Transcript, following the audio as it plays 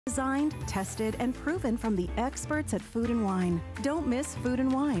Designed, tested, and proven from the experts at Food & Wine. Don't miss Food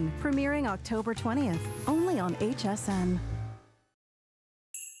 & Wine, premiering October 20th, only on HSN.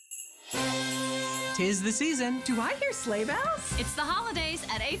 'Tis the season. Do I hear sleigh bells? It's the holidays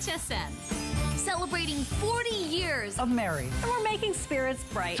at HSN. Celebrating 40 years of merry. And we're making spirits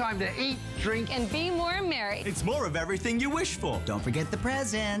bright. Time to eat, drink, and be more merry. It's more of everything you wish for. Don't forget the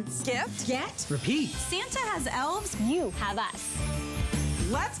presents. Gift, get, repeat. Santa has elves. You have us.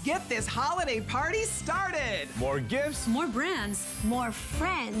 Let's get this holiday party started. More gifts. More brands. More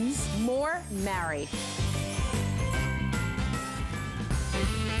friends. More merry.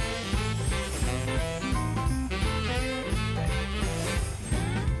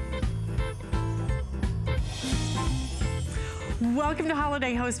 Welcome to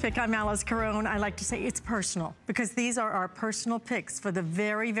Holiday Host Pick. I'm Alyce Caron. I like to say it's personal because these are our personal picks for the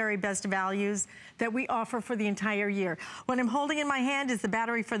very, very best values that we offer for the entire year. What I'm holding in my hand is the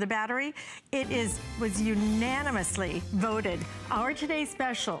battery for the battery. It was unanimously voted our today's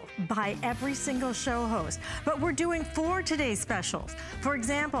special by every single show host. But we're doing 4 today's specials. For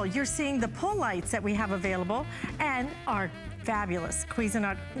example, you're seeing the pull lights that we have available and our fabulous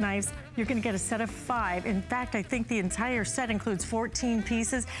Cuisinart knives. You're gonna get a set of 5. In fact, I think the entire set includes 14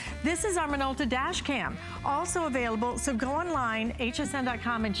 pieces. This is our Minolta dash cam, also available. So go online,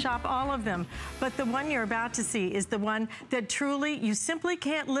 hsn.com, and shop all of them. But the one you're about to see is the one that truly you simply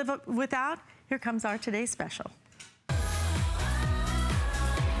can't live without. Here comes our today's special.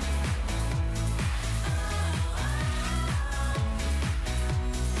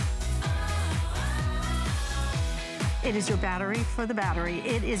 It is your battery for the battery.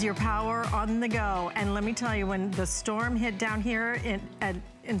 It is your power on the go. And let me tell you, when the storm hit down here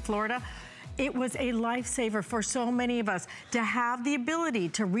in Florida, it was a lifesaver for so many of us to have the ability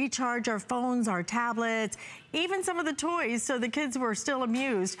to recharge our phones, our tablets, even some of the toys, so the kids were still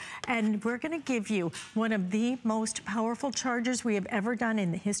amused. And we're gonna give you one of the most powerful chargers we have ever done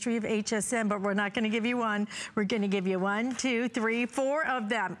in the history of HSN, but we're not gonna give you one. We're gonna give you 1, 2, 3, 4 of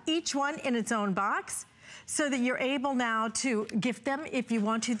them, each one in its own box, so that you're able now to gift them if you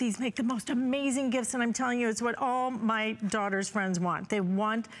want to. These make the most amazing gifts, and I'm telling you, it's what all my daughter's friends want. They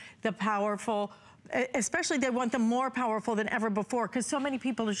want the powerful, especially they want them more powerful than ever before, because so many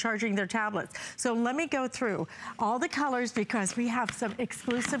people are charging their tablets. So let me go through all the colors, because we have some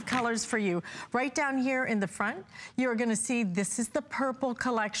exclusive colors for you. Right down here in the front, you're gonna see this is the purple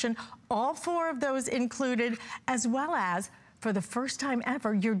collection. All 4 of those included, as well as, for the first time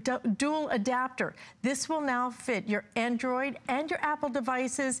ever, your dual adapter. This will now fit your Android and your Apple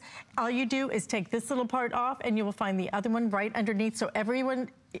devices. All you do is take this little part off and you will find the other one right underneath, so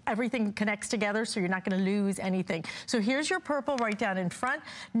everything connects together, so you're not gonna lose anything. So here's your purple right down in front.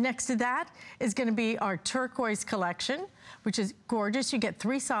 Next to that is gonna be our turquoise collection, which is gorgeous. You get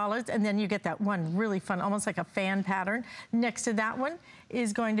 3 solids, and then you get that one really fun, almost like a fan pattern. Next to that one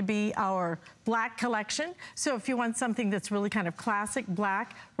is going to be our black collection. So if you want something that's really kind of classic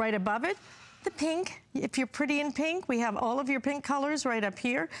black, right above it, the pink. If you're pretty in pink, we have all of your pink colors right up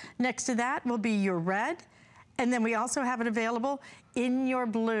here. Next to that will be your red. And then we also have it available in your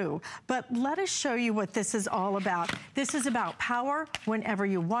blue. But let us show you what this is all about. This is about power whenever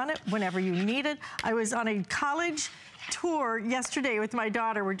you want it, whenever you need it. I was on a college tour yesterday with my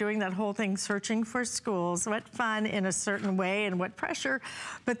daughter. We're doing that whole thing, searching for schools. What fun in a certain way and what pressure.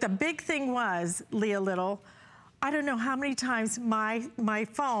 But the big thing was, Leah Little, I don't know how many times my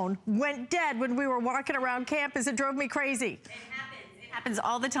phone went dead when we were walking around campus. It drove me crazy. It happens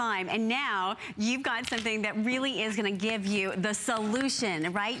all the time, and now you've got something that really is going to give you the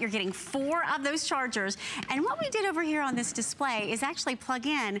solution, right? You're getting 4 of those chargers, and what we did over here on this display is actually plug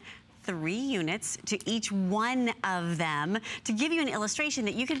in 3 units to each one of them to give you an illustration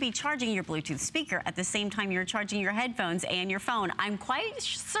that you could be charging your Bluetooth speaker at the same time you're charging your headphones and your phone. I'm quite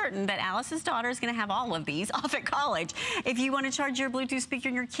certain that Alice's daughter is going to have all of these off at college. If you want to charge your Bluetooth speaker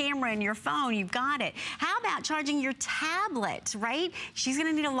and your camera and your phone, you've got it. How about charging your tablet, right? She's going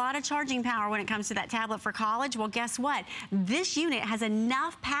to need a lot of charging power when it comes to that tablet for college. Well, guess what? This unit has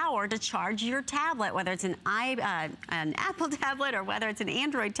enough power to charge your tablet, whether it's an Apple tablet or whether it's an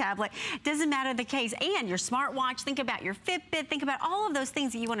Android tablet. Doesn't matter the case. And your smartwatch, think about your Fitbit, think about all of those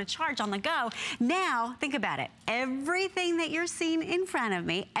things that you want to charge on the go. Now, think about it. Everything that you're seeing in front of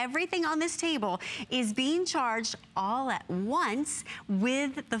me, everything on this table is being charged all at once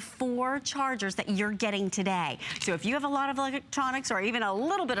with the 4 chargers that you're getting today. So if you have a lot of electronics or even a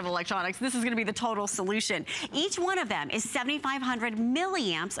little bit of electronics, this is going to be the total solution. Each one of them is 7,500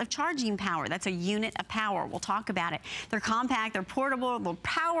 milliamps of charging power. That's a unit of power. We'll talk about it. They're compact, they're portable, they're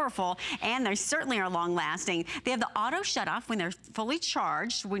powerful. powerful, and they certainly are long lasting. They have the auto shut off when they're fully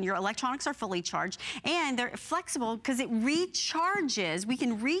charged, when your electronics are fully charged, and they're flexible because it recharges. We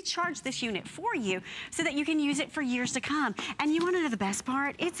can recharge this unit for you so that you can use it for years to come. And you want to know the best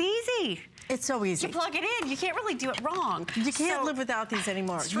part? It's easy. It's so easy. You plug it in. You can't really do it wrong. You can't live without these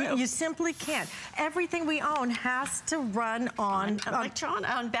anymore. You simply can't. Everything we own has to run on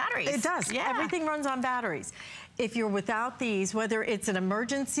batteries. It does. Yeah. Everything runs on batteries. If you're without these, whether it's an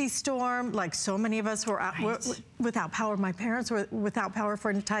emergency storm, like so many of us were out, without power. My parents were without power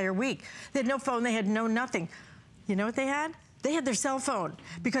for an entire week. They had no phone. They had no nothing. You know what they had? They had their cell phone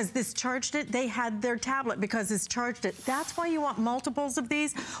because this charged it. They had their tablet because this charged it. That's why you want multiples of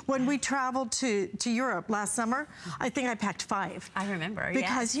these. When we traveled to Europe last summer, I think I packed 5. I remember,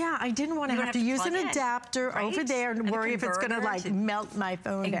 because, I didn't want to have to use an adapter over there and worry if it's going to like melt my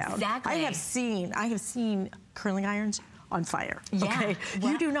phone down. Exactly. I have seen curling irons on fire. Yeah. Okay.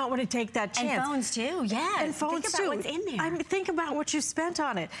 Well, you do not want to take that chance. And phones too. Yes. And phones think about what's in there. I mean, think about what you spent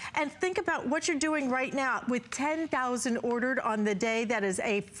on it, and think about what you're doing right now with 10,000 ordered on the day. That is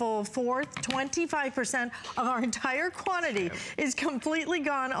a full fourth. 25% of our entire quantity is completely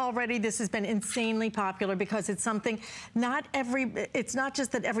gone already. This has been insanely popular because it's something it's not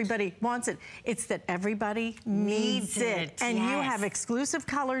just that everybody wants it, it's that everybody needs it. And you have exclusive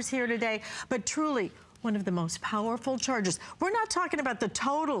colors here today, but truly, one of the most powerful chargers. We're not talking about the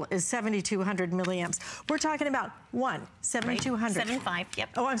total is 7,200 milliamps. We're talking about 7,200. 75, yep.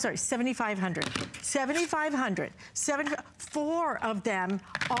 Oh, I'm sorry, 7,500. 7,500. 4 of them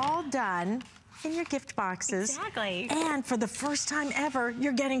all done in your gift boxes. Exactly. And for the first time ever,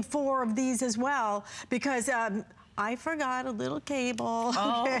 you're getting 4 of these as well because I forgot a little cable,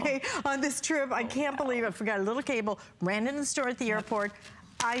 on this trip. I can't believe I forgot a little cable, ran in the store at the airport.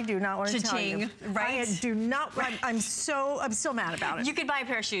 I do not want to tell you. Right? I do not. I'm still mad about it. You could buy a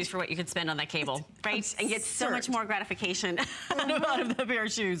pair of shoes for what you could spend on that cable, right? And get so much more gratification out of the pair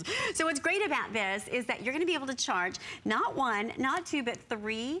of shoes. So what's great about this is that you're going to be able to charge not 1, not 2, but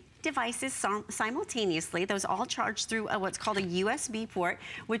 3 devices simultaneously. Those all charge through what's called a USB port,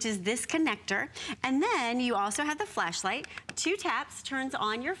 which is this connector. And then you also have the flashlight. 2 taps turns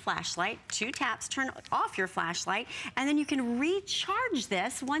on your flashlight. 2 taps turn off your flashlight. And then you can recharge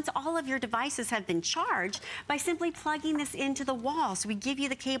this once all of your devices have been charged by simply plugging this into the wall. So we give you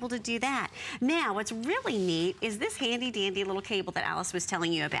the cable to do that. Now, what's really neat is this handy dandy little cable that Alyce was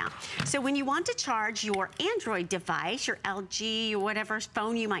telling you about. So when you want to charge your Android device, your LG or whatever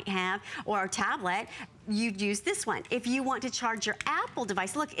phone you might have, or a tablet, you'd use this one. If you want to charge your Apple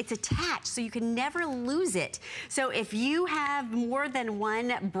device, look, it's attached, so you can never lose it. So if you have more than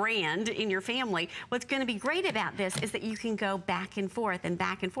one brand in your family, what's going to be great about this is that you can go back and forth and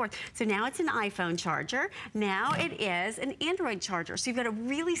back and forth. So now it's an iPhone charger. Now it is an Android charger. So you've got a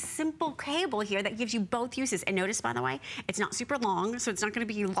really simple cable here that gives you both uses. And notice, by the way, it's not super long, so it's not going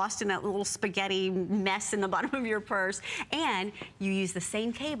to be lost in that little spaghetti mess in the bottom of your purse. And you use the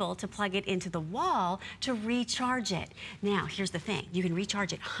same cable to plug it into the wall to recharge it. Now, here's the thing. You can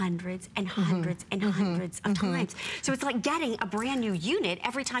recharge it hundreds and hundreds and hundreds of times. So it's like getting a brand new unit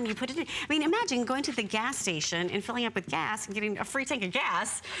every time you put it in. I mean, imagine going to the gas station and filling up with gas and getting a free tank of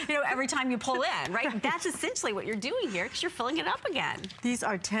gas, every time you pull in, right? That's essentially what you're doing here because you're filling it up again. These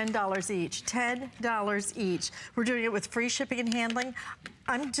are $10 each. $10 each. We're doing it with free shipping and handling.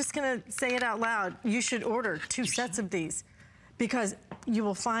 I'm just going to say it out loud. You should order 2 sets of these, because you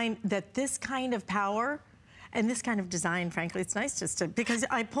will find that this kind of power and this kind of design, frankly, it's nice just to, because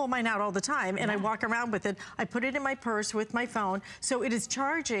I pull mine out all the time and I walk around with it. I put it in my purse with my phone, so it is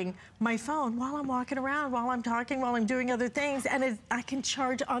charging my phone while I'm walking around, while I'm talking, while I'm doing other things, and I can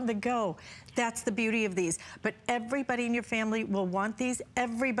charge on the go. That's the beauty of these. But everybody in your family will want these.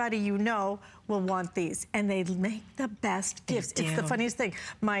 Everybody you know will want these, and they make the best gifts. It's the funniest thing.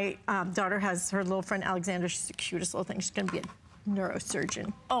 My daughter has her little friend Alexandra. She's the cutest little thing. She's going to be a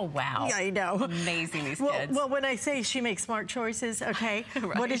neurosurgeon. Oh, wow. Yeah, I know. Amazing, these kids. Well, when I say she makes smart choices, okay,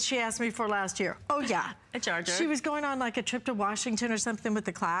 what did she ask me for last year? Oh, yeah. A charger. She was going on like a trip to Washington or something with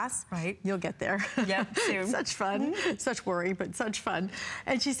the class. Right. You'll get there. Yep, soon. Such fun. Such worry, but such fun.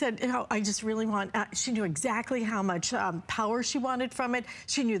 And she said, I just really want, she knew exactly how much power she wanted from it.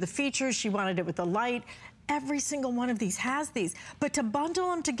 She knew the features. She wanted it with the light. Every single one of these has these, but to bundle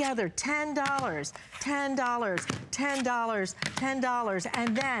them together, $10, $10, $10, $10,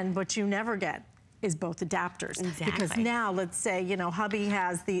 and then what you never get is both adapters. Exactly. Because now, let's say, you know, hubby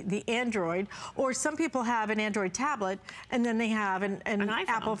has the Android, or some people have an Android tablet, and then they have an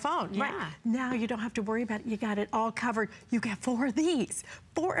Apple phone. Yeah. Right. Now you don't have to worry about it. You got it all covered. You get 4 of these.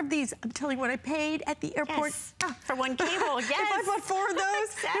 4 of these. I'm telling you, what I paid at the airport. Yes. For one cable, yes. If I bought 4 of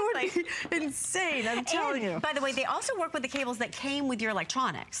those, Exactly. it would be insane, I'm telling you. By the way, they also work with the cables that came with your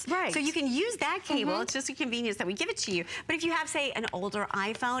electronics. Right. So you can use that cable. It's just a convenience that we give it to you. But if you have, say, an older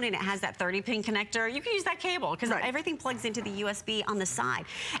iPhone and it has that 30-pin connector, you can use that cable because everything plugs into the USB on the side.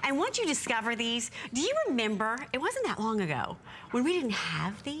 And once you discover these, do you remember, it wasn't that long ago, when we didn't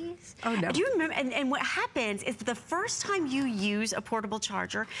have these? Oh, no. Do you remember, and what happens is the first time you use a portable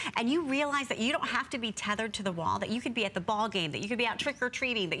charger and you realize that you don't have to be tethered to the wall, that you could be at the ball game, that you could be out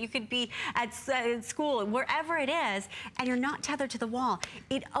trick-or-treating, that you could be at school, wherever it is, and you're not tethered to the wall,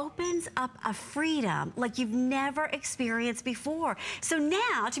 it opens up a freedom like you've never experienced before. So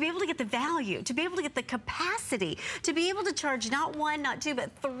now, to be able to get the value, to be able to get the capacity, to be able to charge not 1, not 2,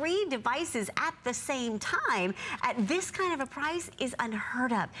 but 3 devices at the same time at this kind of a price is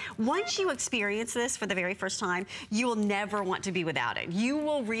unheard of. Once you experience this for the very first time, you will never want to be without it. You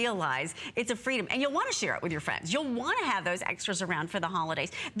will realize it's a freedom, and you'll want to share it with your friends. You'll want to have those extras around for the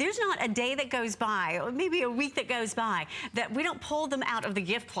holidays. There's not a day that goes by, or maybe a week that goes by, that we don't pull them out of the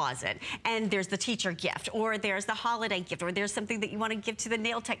gift closet, and there's the teacher gift, or there's the holiday gift, or there's something that you want to give to the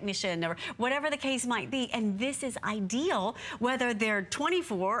nail technician, or whatever the case might be. And this is ideal, whether they're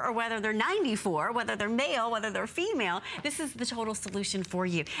 24 or whether they're 94, whether they're male, whether they're female. This is the total solution for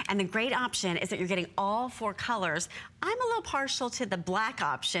you. And the great option is that you're getting all 4 colors. I'm a little partial to the black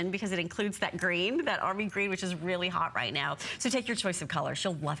option because it includes that green, that army green, which is really hot right now. So take your choice of colors.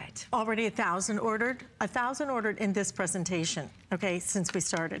 You'll love it. Already 1,000 ordered. 1,000 ordered in this presentation, okay, since we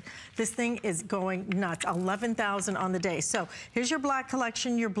started. This thing is going nuts. 11,000 on the day. So here's your black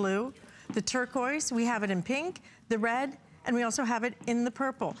collection, your blue, the turquoise. We have it in pink, the red, and we also have it in the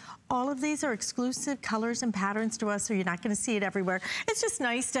purple. All of these are exclusive colors and patterns to us, so you're not gonna see it everywhere. It's just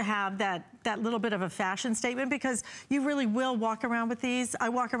nice to have that little bit of a fashion statement, because you really will walk around with these. I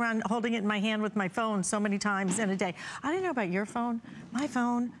walk around holding it in my hand with my phone so many times in a day. I don't know about your phone. My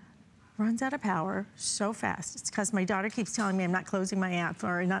phone runs out of power so fast. It's because my daughter keeps telling me I'm not closing my app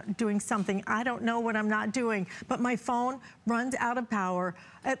or not doing something. I don't know what I'm not doing, but my phone runs out of power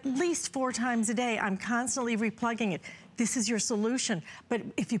at least 4 times a day. I'm constantly replugging it. This is your solution. But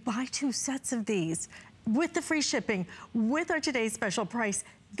if you buy 2 sets of these, with the free shipping, with our today's special price,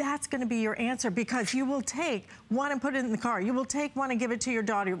 that's gonna be your answer, because you will take one and put it in the car. You will take one and give it to your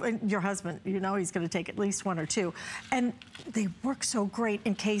daughter, your husband. You know he's gonna take at least 1 or 2. And they work so great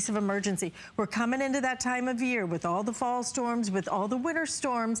in case of emergency. We're coming into that time of year with all the fall storms, with all the winter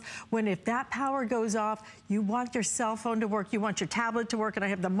storms, when if that power goes off, you want your cell phone to work, you want your tablet to work, and I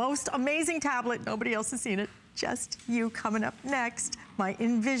have the most amazing tablet. Nobody else has seen it, just you. Coming up next, my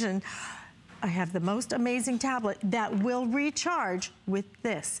Envision. I have the most amazing tablet that will recharge with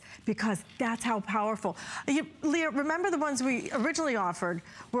this, because that's how powerful. Leah, remember the ones we originally offered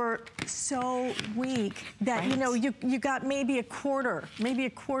were so weak that, you know, you got maybe a quarter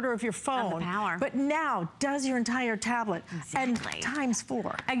of your phone. Of the power. But now does your entire tablet. Exactly. And times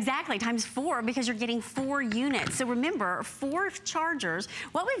 4. Exactly, times 4, because you're getting 4 units. So remember, 4 chargers.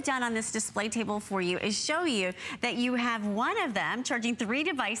 What we've done on this display table for you is show you that you have one of them charging 3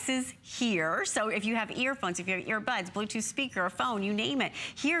 devices here. So if you have earphones, if you have earbuds, Bluetooth speaker, a phone, you name it.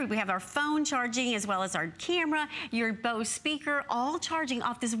 Here we have our phone charging, as well as our camera, your Bose speaker, all charging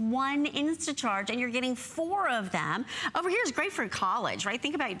off this one InstaCharge, and you're getting 4 of them. Over here is great for college, right?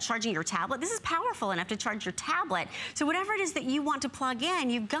 Think about charging your tablet. This is powerful enough to charge your tablet. So whatever it is that you want to plug in,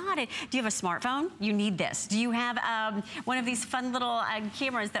 you've got it. Do you have a smartphone? You need this. Do you have one of these fun little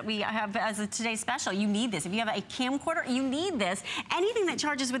cameras that we have as a today's special? You need this. If you have a camcorder, you need this. Anything that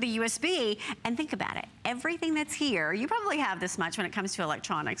charges with a USB. And think about it, everything that's here, you probably have this much when it comes to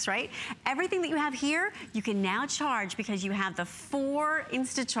electronics, right? Everything that you have here, you can now charge, because you have the 4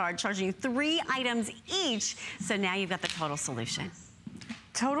 InstaCharge charging 3 items each. So now you've got the total solution.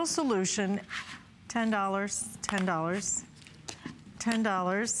 Total solution, $10, $10,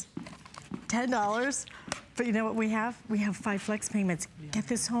 $10, $10. But you know what we have? We have 5 flex payments. Get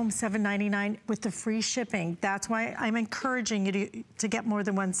this home, $7.99 with the free shipping. That's why I'm encouraging you to get more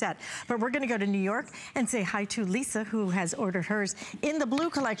than 1 set. But we're gonna go to New York and say hi to Lisa, who has ordered hers in the blue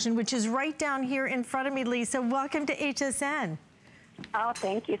collection, which is right down here in front of me. Lisa, welcome to HSN. Oh,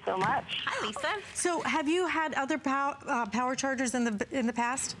 thank you so much. Hi, Lisa. So have you had other power chargers in the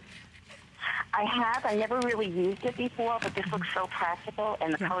past? I have. I never really used it before, but this looks so practical,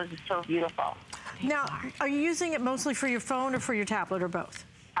 and the colors are so beautiful. Now, are you using it mostly for your phone or for your tablet, or both?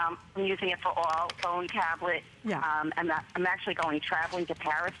 I'm using it for all, phone, tablet. Yeah. I'm actually going traveling to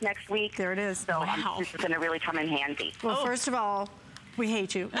Paris next week. There it is. So this is going to really come in handy. Well, first of all, we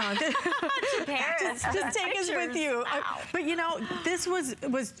hate you. No, just take us with you. But you know, this was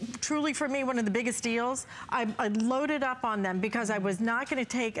truly for me one of the biggest deals. I loaded up on them because I was not going to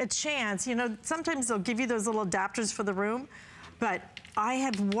take a chance. You know, sometimes they'll give you those little adapters for the room, but I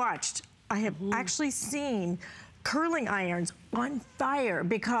have actually seen curling irons on fire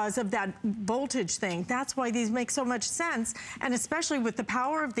because of that voltage thing. That's why these make so much sense, and especially with the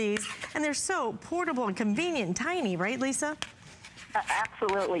power of these, and they're so portable and convenient and tiny, right, Lisa?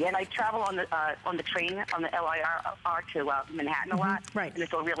 Absolutely, and I travel on the train, on the LIR to Manhattan a lot, right? And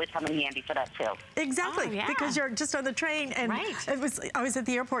this will really come in handy for that too. Exactly, because you're just on the train, and I was at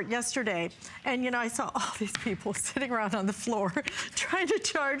the airport yesterday, and you know I saw all these people sitting around on the floor trying to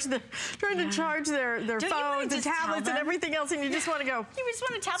charge their phones and tablets and everything else, and you just want to go. You just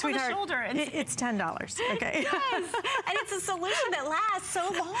want to tap on the shoulder. And it's $10, okay? Yes, and it's a solution that lasts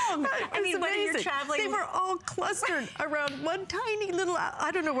so long. I mean, whether you're traveling, they were all clustered around one tiny little,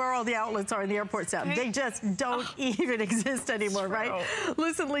 I don't know where all the outlets are in the airports now. They just don't even exist anymore, right?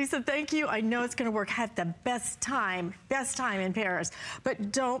 Listen, Lisa, thank you. I know it's going to work. Have the best time in Paris.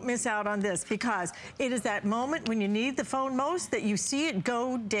 But don't miss out on this, because it is that moment when you need the phone most that you see it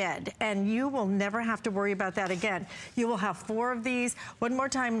go dead, and you will never have to worry about that again. You will have 4 of these. One more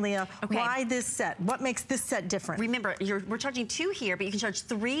time, Leah. Why this set? What makes this set different? Remember, we're charging 2 here, but you can charge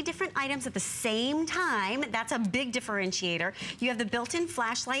 3 different items at the same time. That's a big differentiator. You have the built-in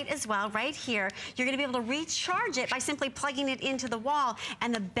flashlight as well right here. You're going to be able to recharge it by simply plugging it into the wall.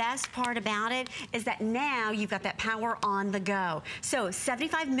 And the best part about it is that now you've got that power on the go. So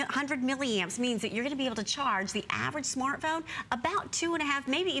 7,500 milliamps means that you're going to be able to charge the average smartphone about 2.5,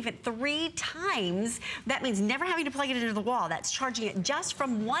 maybe even 3 times. That means never having to plug it into the wall. That's charging it just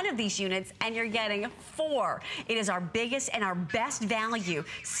from one of these units, and you're getting 4. It is our biggest and our best value.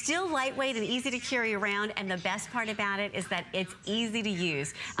 Still lightweight and easy to carry around, and the best part about it is that it's easy to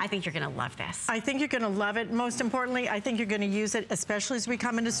use. I think you're going to love this. I think you're going to love it. Most importantly, I think you're going to use it, especially as we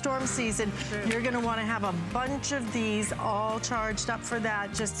come into storm season. You're going to want to have a bunch of these all charged up for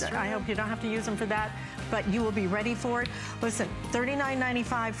that. I hope you don't have to use them for that, but you will be ready for it. Listen,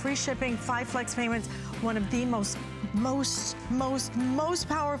 $39.95, free shipping, 5 flex payments. One of the most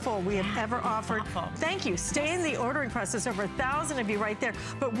powerful we have ever offered. Thank you. Stay in the ordering process. Over 1,000 of you right there.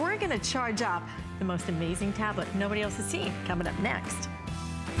 But we're going to charge up the most amazing tablet nobody else has seen. Coming up next.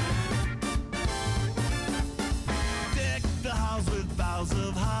 Deck the house with boughs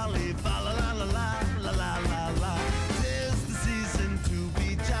of holly. Fa la la la la la la la. 'Tis the season to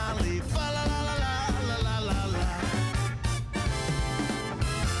be jolly. Fa la la la la la la la.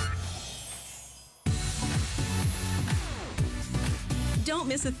 Don't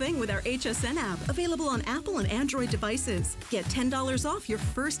miss a thing with our HSN app, available on Apple and Android devices. Get $10 off your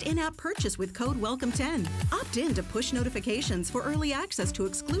first in-app purchase with code WELCOME10. Opt in to push notifications for early access to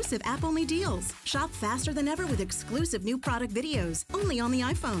exclusive app-only deals. Shop faster than ever with exclusive new product videos, only on the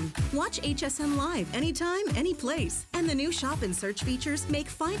iPhone. Watch HSN Live anytime, any place. And the new shop and search features make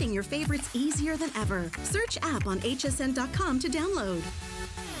finding your favorites easier than ever. Search app on hsn.com to download.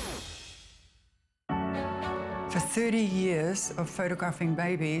 For 30 years of photographing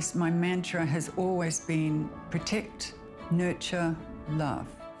babies, my mantra has always been protect, nurture, love.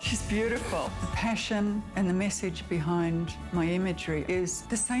 She's beautiful. The passion and the message behind my imagery is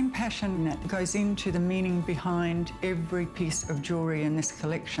the same passion that goes into the meaning behind every piece of jewelry in this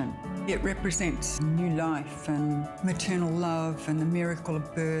collection. It represents new life and maternal love and the miracle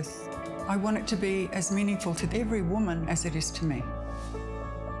of birth. I want it to be as meaningful to every woman as it is to me.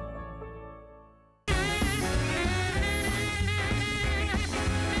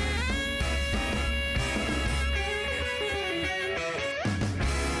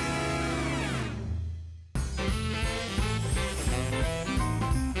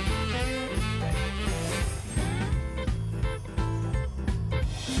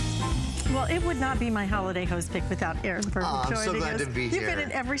 Well, it would not be my holiday host pick without Aaron Burton joining us. I'm so glad to be here. You've been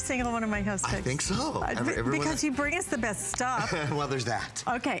in every single one of my host picks. I think so. Because you bring us the best stuff. Well, there's that.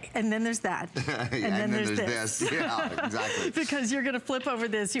 Okay, and then there's that. And then there's this. Yeah, exactly. Because you're going to flip over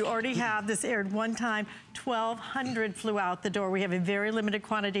this. You already have this aired one time. 1,200 flew out the door. We have a very limited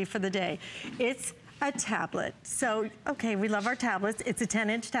quantity for the day. It's a tablet. So, okay, we love our tablets. It's a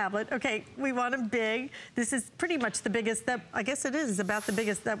 10-inch tablet. Okay, we want them big. This is pretty much the biggest that, I guess it is about the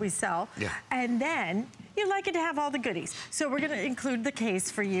biggest that we sell. Yeah. And then you like it to have all the goodies. So we're gonna include the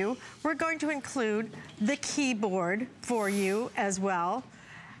case for you. We're going to include the keyboard for you as well.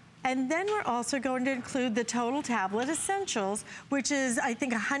 And then we're also going to include the Total Tablet Essentials, which is, I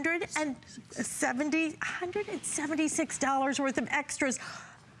think, $176 worth of extras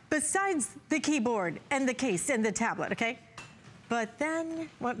besides the keyboard and the case and the tablet, okay? But then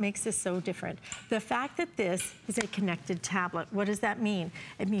what makes this so different? The fact that this is a connected tablet. What does that mean?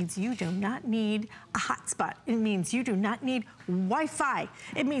 It means you do not need a hotspot. It means you do not need Wi-Fi.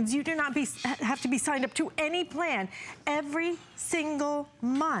 It means you do not have to be signed up to any plan. Every single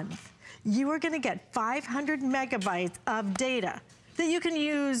month, you are gonna get 500 megabytes of data that you can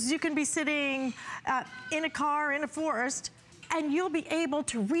use. You can be sitting in a car, in a forest, and you'll be able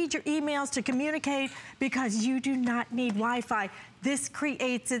to read your emails, to communicate, because you do not need Wi-Fi. This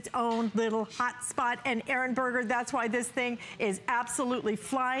creates its own little hotspot, and Aaron Berger, that's why this thing is absolutely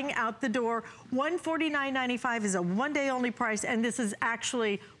flying out the door. $149.95 is a one-day only price, and this is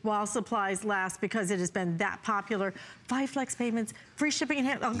actually while supplies last because it has been that popular. 5 flex payments, free shipping and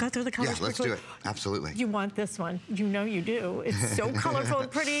handling. I'll go through the colors quickly. Yeah, let's do it. Absolutely. You want this one. You know you do. It's so colorful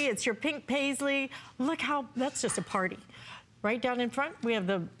and pretty. It's your pink paisley. Look how, that's just a party. Right down in front, we have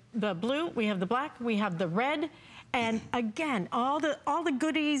the blue, we have the black, we have the red, and again, all the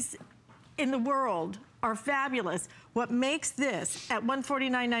goodies in the world are fabulous. What makes this at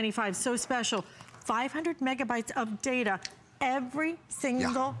 $149.95 so special, 500 megabytes of data every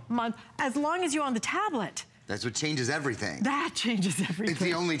single month, as long as you're on the tablet. That's what changes everything. That changes everything. It's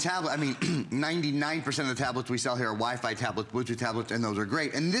the only tablet. I mean, 99% of the tablets we sell here are Wi-Fi tablets, Bluetooth tablets, and those are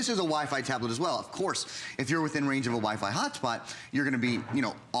great. And this is a Wi-Fi tablet as well. Of course, if you're within range of a Wi-Fi hotspot, you're going to be, you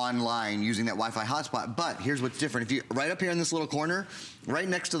know, online using that Wi-Fi hotspot. But here's what's different. If you, right up here in this little corner, right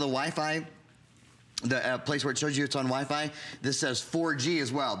next to the Wi-Fi, the place where it shows you it's on Wi-Fi, this says 4G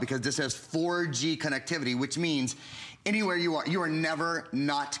as well, because this has 4G connectivity, which means anywhere you are never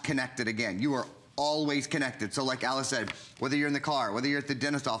not connected again. You are always connected. So like Alyce said, whether you're in the car, whether you're at the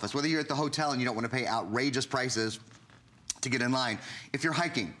dentist office, whether you're at the hotel and you don't want to pay outrageous prices to get in line, if you're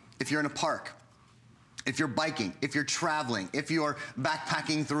hiking, if you're in a park, if you're biking, if you're traveling, if you're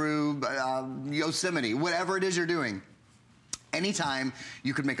backpacking through Yosemite, whatever it is you're doing, anytime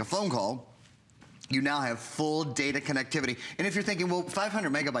you could make a phone call, you now have full data connectivity. And if you're thinking, well,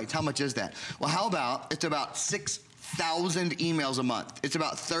 500 megabytes, how much is that? Well, how about, it's about 6,000 emails a month. It's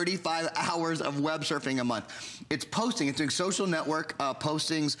about 35 hours of web surfing a month. It's posting, it's doing social network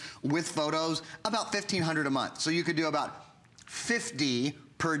postings with photos, about 1,500 a month. So you could do about 50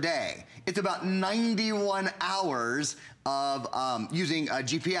 per day. It's about 91 hours of using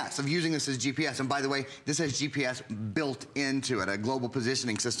GPS, of using this as GPS. And by the way, this has GPS built into it, a global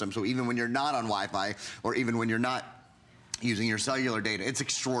positioning system. So even when you're not on Wi-Fi, or even when you're not using your cellular data, it's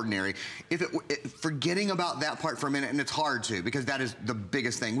extraordinary. Forgetting about that part for a minute, and it's hard to, because that is the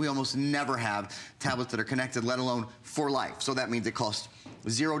biggest thing. We almost never have tablets that are connected, let alone for life. So that means it costs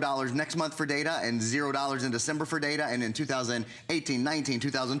 $0 next month for data, and $0 in December for data, and in 2018, 19,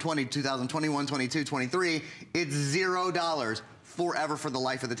 2020, 2021, 22, 23, it's $0 forever for the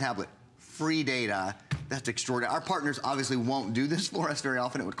life of the tablet. Free data, that's extraordinary. Our partners obviously won't do this for us very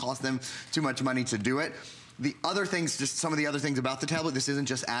often. It would cost them too much money to do it. The other things, just some of the other things about the tablet, this isn't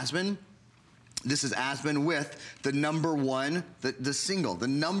just Aspen. This is Aspen with the number one, the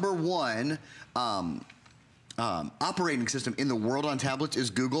number one operating system in the world on tablets is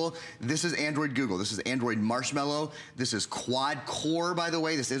Google. This is Android Google. This is Android Marshmallow. This is quad core, by the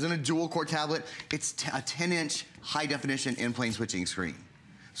way. This isn't a dual core tablet. It's a 10-inch high definition in-plane switching screen.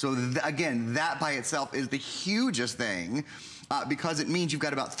 So again, that by itself is the hugest thing. Because it means you've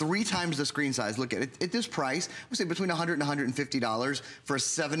got about 3 times the screen size. Look at it, at this price, I would say between $100 and $150 for a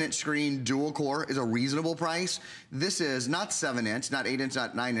 7-inch screen dual core is a reasonable price. This is not 7-inch, not 8-inch,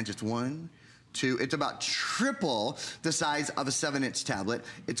 not 9-inch, it's 1, 2, it's about triple the size of a 7-inch tablet.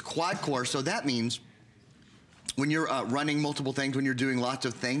 It's quad core, so that means when you're running multiple things, when you're doing lots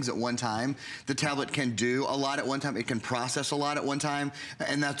of things at one time, the tablet can do a lot at one time. It can process a lot at one time,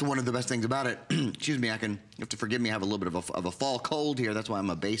 and that's one of the best things about it. Excuse me, you have to forgive me, I have a little bit of a fall cold here. That's why I'm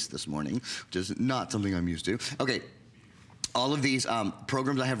a bass this morning, which is not something I'm used to. Okay, all of these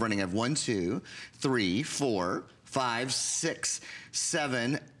programs I have running, I have 1, 2, 3, 4, 5, 6,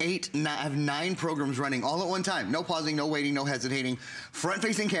 7, 8, 9. I have 9 programs running all at one time. No pausing, no waiting, no hesitating.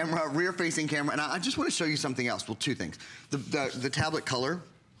 Front-facing camera, rear-facing camera, and I just want to show you something else. Well, 2 things. The tablet color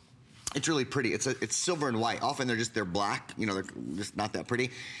It's really pretty. It's silver and white. Often they're black. You know, they're just not that pretty.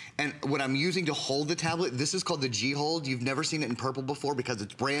 And what I'm using to hold the tablet, this is called the G-Hold. You've never seen it in purple before because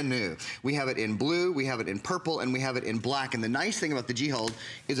it's brand new. We have it in blue, we have it in purple, and we have it in black. And the nice thing about the G-Hold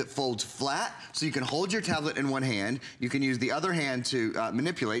is it folds flat, so you can hold your tablet in one hand. You can use the other hand to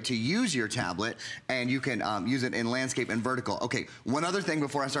manipulate, to use your tablet, and you can use it in landscape and vertical. Okay, one other thing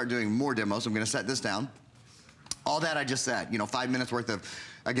before I start doing more demos, I'm gonna set this down. All that I just said, you know, 5 minutes worth of,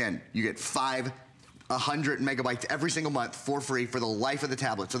 again, you get 100 megabytes every single month for free for the life of the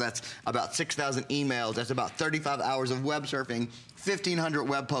tablet. So that's about 6,000 emails. That's about 35 hours of web surfing, 1,500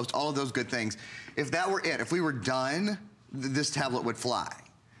 web posts, all of those good things. If that were it, if we were done, this tablet would fly.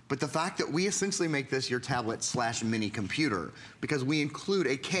 But the fact that we essentially make this your tablet/mini computer because we include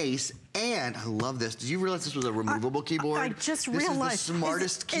a case and, I love this. Did you realize this was a removable keyboard? I just realized. This is the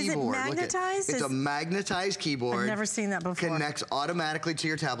smartest keyboard. Is it magnetized? It's a magnetized keyboard. I've never seen that before. Connects automatically to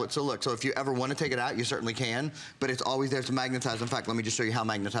your tablet. So look, so if you ever want to take it out, you certainly can, but it's always there to magnetize. In fact, let me just show you how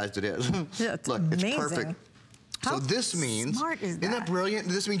magnetized it is. Yeah, it's look, amazing. it's perfect. How so this means, smart is that? Isn't that brilliant?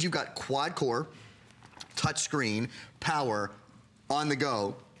 This means you've got quad core, touch screen, power, on the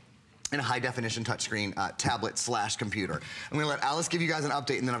go, and a high definition touchscreen tablet/computer. I'm gonna let Alyce give you guys an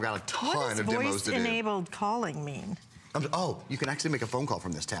update, and then I've got a ton of demos to do. What does voice-enabled calling mean? Oh, you can actually make a phone call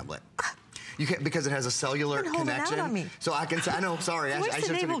from this tablet. You can't, because it has a cellular connection. Out on me. So I can say, I know, sorry.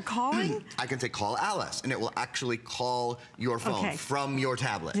 Voice-enabled calling? I can say call Alyce, and it will actually call your phone from your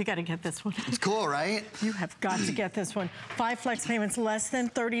tablet. You gotta get this one. It's cool, right? You have got to get this one. 5 flex payments, less than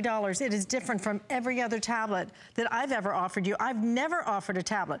 $30. It is different from every other tablet that I've ever offered you. I've never offered a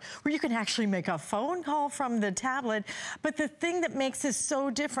tablet where you can actually make a phone call from the tablet. But the thing that makes this so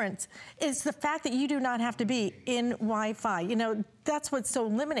different is the fact that you do not have to be in Wi-Fi. You know, that's what's so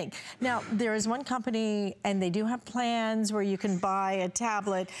limiting. Now, there is one company, and they do have plans where you can buy a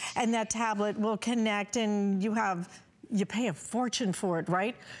tablet, and that tablet will connect, and you pay a fortune for it,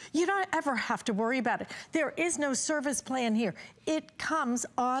 right? You don't ever have to worry about it. There is no service plan here. It comes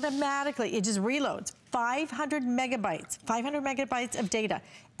automatically. It just reloads. 500 megabytes of data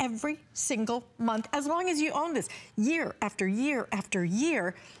every single month. As long as you own this, year after year after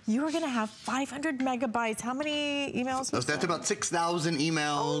year, you are gonna have 500 megabytes. How many emails? That's about 6,000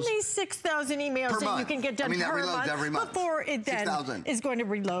 emails. Only 6,000 emails that you can get done that reloads every month. Before it then is going to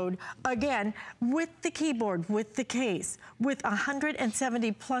reload again with the keyboard, with the case, with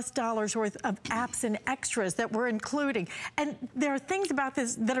 $170+ worth of apps and extras that we're including. And there are things about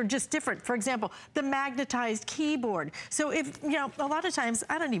this that are just different. For example, the magnetized keyboard. So if, you know, a lot of times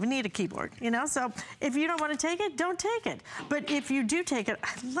I don't even need a keyboard, you know? So if you don't want to take it, don't take it. But if you do take it,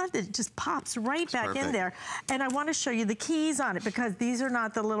 I love that it just pops right back in there. And I want to show you the keys on it because these are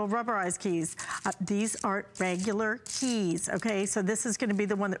not the little rubberized keys. These are regular keys, okay? So this is going to be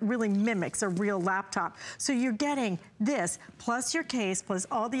the one that really mimics a real laptop. So you're getting this, plus your case, plus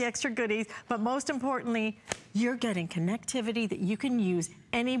all the extra goodies, but most importantly, you're getting connectivity that you can use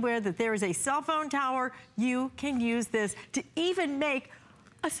anywhere that there is a cell phone tower. You can use this to even make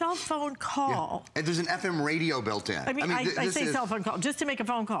a cell phone call. Yeah. And there's an FM radio built in. I mean I say cell phone call, just to make a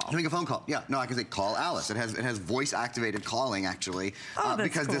phone call. To make a phone call, yeah. No, I can say call Alyce. It has voice-activated calling, actually,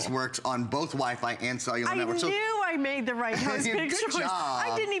 because this works on both Wi-Fi and cellular networks. I knew I made the right husband choice. Job.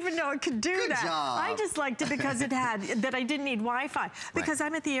 I didn't even know it could do Good that. job. I just liked it because it had, that I didn't need Wi-Fi. Because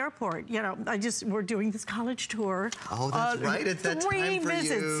I'm at the airport, you know, we're doing this college tour. Oh, that's right, it's that time for you. 3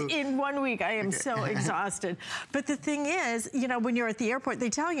 visits in 1 week. I am so exhausted. But the thing is, you know, when you're at the airport,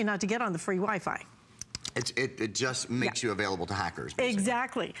 they tell you not to get on the free Wi-Fi. It just makes you available to hackers, basically.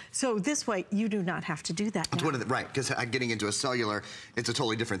 Exactly. So this way, you do not have to do that now. Right, because getting into a cellular, it's a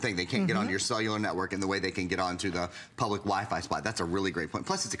totally different thing. They can't get onto your cellular network in the way they can get onto the public Wi-Fi spot. That's a really great point.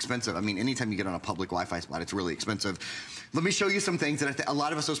 Plus, it's expensive. I mean, anytime you get on a public Wi-Fi spot, it's really expensive. Let me show you some things that I think a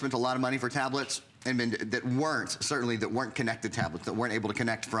lot of us have spent a lot of money for tablets and that weren't connected tablets, that weren't able to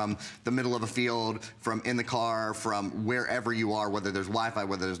connect from the middle of a field, from in the car, from wherever you are, whether there's Wi-Fi,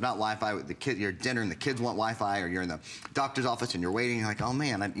 whether there's not Wi-Fi, you're at dinner and the kids want Wi-Fi, or you're in the doctor's office and you're waiting, you're like, oh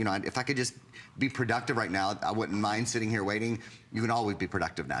man, if I could just be productive right now, I wouldn't mind sitting here waiting. You can always be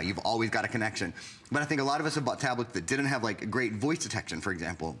productive now. You've always got a connection. But I think a lot of us have bought tablets that didn't have like great voice detection, for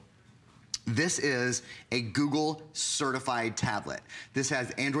example. This is a Google certified tablet. This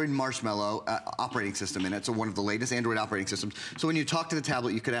has Android Marshmallow operating system in it, so one of the latest Android operating systems. So when you talk to the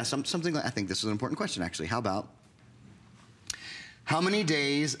tablet, you could ask something like, I think this is an important question actually. How about, how many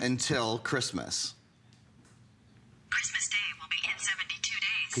days until Christmas? Christmas Day will be in 72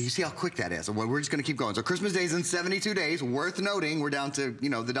 days. Okay, you see how quick that is. We're just gonna keep going. So Christmas Day is in 72 days, worth noting. We're down to, you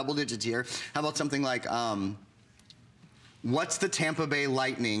know, the double digits here. How about something like, What's the Tampa Bay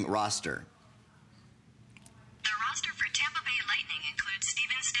Lightning roster? The roster for Tampa Bay Lightning includes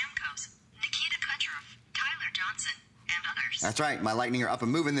Steven Stamkos, Nikita Kucherov, Tyler Johnson, and others. That's right. My Lightning are up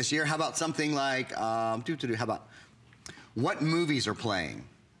and moving this year. How about something like, how about, what movies are playing?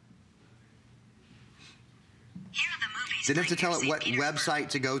 Here are the movies. Didn't have to tell it what website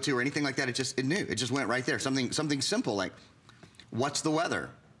to go to or anything like that. It knew. It just went right there. Something simple like, what's the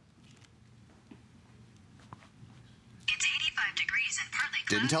weather? It's 85 degrees and partly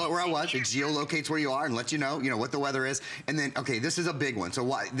cloudy. Didn't tell it where I was. It geolocates where you are and lets you know what the weather is. And then, okay, this is a big one.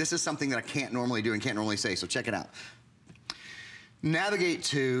 So this is something that I can't normally do and can't normally say. So check it out. Navigate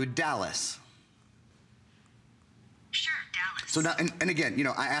to Dallas. Sure, Dallas. So now, and again,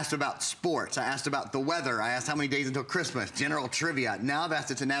 I asked about sports. I asked about the weather. I asked how many days until Christmas, general trivia. Now I've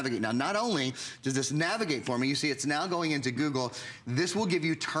asked it to navigate. Now, not only does this navigate for me, you see it's now going into Google. This will give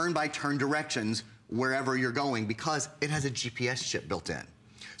you turn-by-turn directions wherever you're going because it has a GPS chip built in.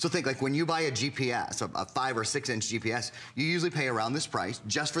 So think like when you buy a GPS, a 5 or 6 inch GPS, you usually pay around this price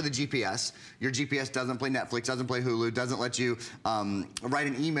just for the GPS. Your GPS doesn't play Netflix, doesn't play Hulu, doesn't let you write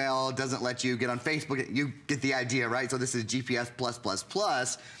an email, doesn't let you get on Facebook. You get the idea, right? So this is GPS plus plus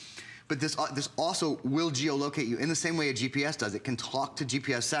plus. But this also will geolocate you in the same way a GPS does. It can talk to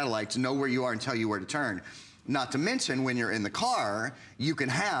GPS satellites, know where you are and tell you where to turn. Not to mention, when you're in the car, you can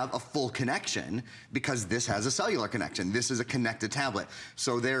have a full connection because this has a cellular connection. This is a connected tablet.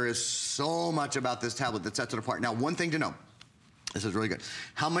 So there is so much about this tablet that sets it apart. Now, one thing to know, this is really good.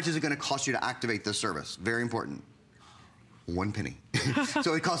 How much is it going to cost you to activate this service? Very important. 1 penny.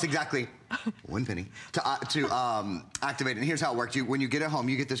 So it costs exactly 1 penny to activate it. And here's how it works. When you get it home,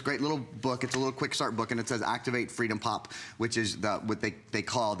 you get this great little book. It's a little quick start book, and it says Activate Freedom Pop, which is what they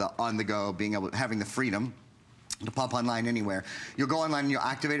call the on-the-go, having the freedom to pop online anywhere. You'll go online and you'll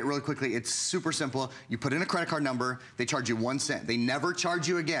activate it really quickly. It's super simple. You put in a credit card number. They charge you 1 cent. They never charge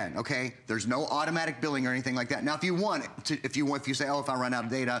you again, okay? There's no automatic billing or anything like that. Now, if you say, oh, if I run out of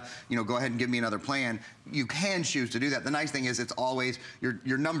data, go ahead and give me another plan, you can choose to do that. The nice thing is it's always,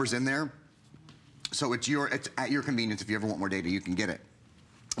 your number's in there. So it's at your convenience. If you ever want more data, you can get it.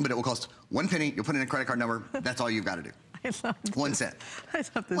 But it will cost 1 penny. You'll put in a credit card number. That's all you've got to do. I love this. 1 cent. I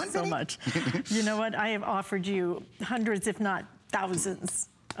love this so much. You know what? I have offered you hundreds, if not thousands,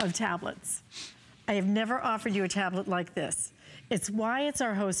 of tablets. I have never offered you a tablet like this. It's why it's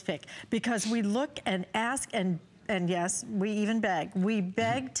our host pick, because we look and ask and yes, we even beg. We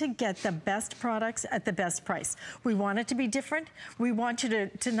beg to get the best products at the best price. We want it to be different. We want you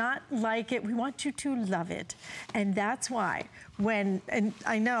to not like it. We want you to love it. And that's why and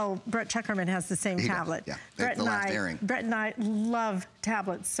I know Brett Chuckerman has the same tablet. Yeah, Brett and I love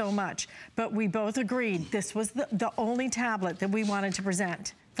tablets so much, but we both agreed this was the only tablet that we wanted to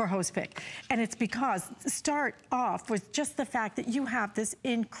present for Host Pick. And it's because, start off with just the fact that you have this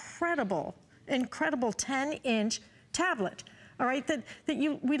incredible 10-inch tablet. All right,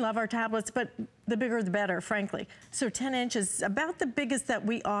 we love our tablets, but the bigger the better, frankly. So 10 inches is about the biggest that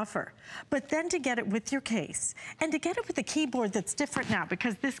we offer. But then to get it with your case, and to get it with a keyboard that's different now,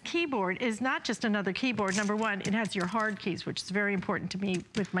 because this keyboard is not just another keyboard. Number one, it has your hard keys, which is very important to me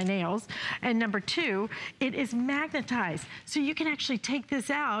with my nails. And number two, it is magnetized. So you can actually take this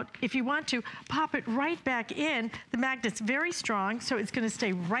out if you want to, pop it right back in. The magnet's very strong, so it's gonna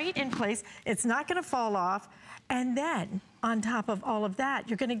stay right in place. It's not gonna fall off. And then, on top of all of that,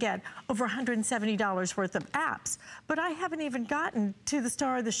 you're gonna get over $170 worth of apps. But I haven't even gotten to the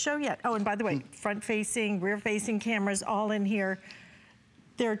star of the show yet. Oh, and by the way, front-facing, rear-facing cameras all in here.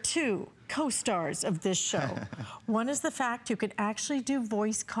 There are 2 co-stars of this show. One is the fact you can actually do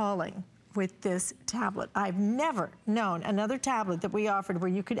voice calling with this tablet. I've never known another tablet that we offered where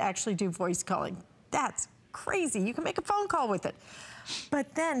you could actually do voice calling. That's crazy. You can make a phone call with it.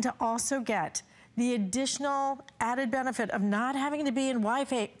 But then to also get the additional added benefit of not having to be in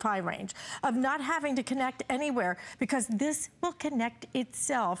Wi-Fi range, of not having to connect anywhere, because this will connect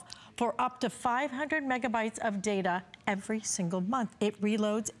itself for up to 500 megabytes of data every single month. It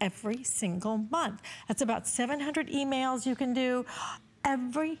reloads every single month. That's about 700 emails you can do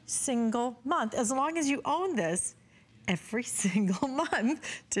every single month. As long as you own this, every single month.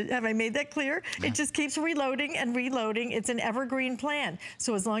 Have I made that clear? Yeah. It just keeps reloading and reloading. It's an evergreen plan.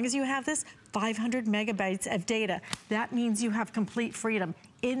 So as long as you have this, 500 megabytes of data. That means you have complete freedom.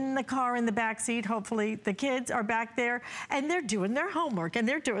 In the car, in the back seat, hopefully the kids are back there and they're doing their homework and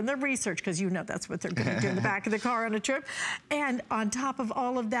they're doing their research, because that's what they're gonna do in the back of the car on a trip. And on top of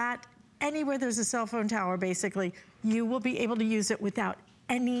all of that, anywhere there's a cell phone tower, basically, you will be able to use it without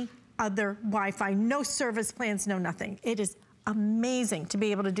any other Wi-Fi, no service plans, no nothing. It is amazing to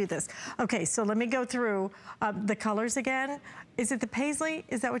be able to do this. Okay, so let me go through the colors again. Is it the paisley?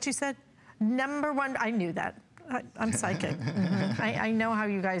 Is that what you said? Number one, I knew that. I'm psychic. I know how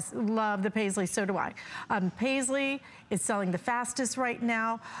you guys love the paisley, so do I. Paisley is selling the fastest right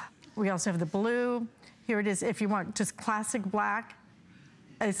now. We also have the blue. Here it is if you want just classic black.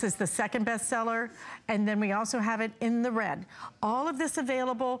 This is the second bestseller. And then we also have it in the red. All of this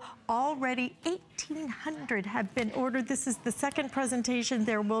available already. 1,800 have been ordered. This is the second presentation.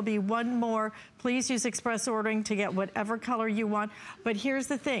 There will be one more. Please use express ordering to get whatever color you want. But here's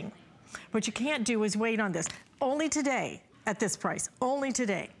the thing. What you can't do is wait on this. Only today at this price. Only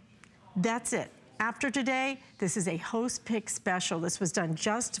today. That's it. After today, this is a host pick special. This was done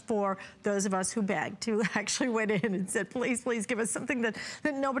just for those of us who begged, who actually went in and said, please, please give us something that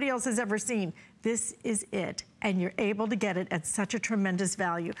nobody else has ever seen. This is it, and you're able to get it at such a tremendous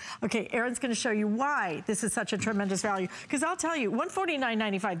value. Okay, Erin's gonna show you why this is such a tremendous value, because I'll tell you,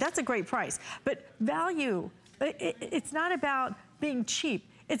 $149.95, that's a great price, but value, it's not about being cheap.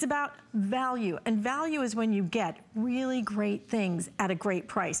 It's about value, and value is when you get really great things at a great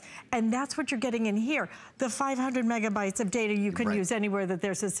price. And that's what you're getting in here. The 500 megabytes of data you can use anywhere that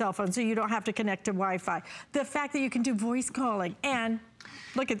there's a cell phone, so you don't have to connect to Wi-Fi. The fact that you can do voice calling, and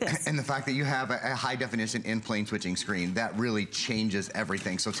look at this. And the fact that you have a high definition in-plane switching screen, that really changes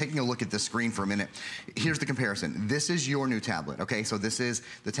everything. So taking a look at this screen for a minute, here's the comparison. This is your new tablet, okay? So this is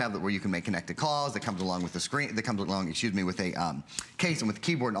the tablet where you can make connected calls, that comes along with the screen, that comes along, excuse me, with a case and with the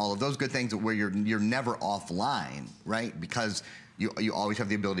keyboard and all of those good things where you're never offline, right? Because you always have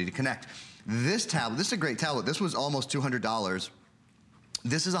the ability to connect. This tablet, this is a great tablet. This was almost $200.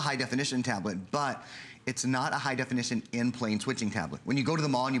 This is a high definition tablet, but it's not a high definition in-plane switching tablet. When you go to the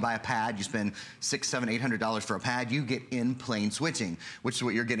mall and you buy a pad, you spend $600, $700, $800 for a pad, you get in-plane switching, which is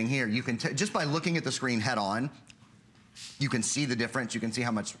what you're getting here. You can, just by looking at the screen head on, you can see the difference. You can see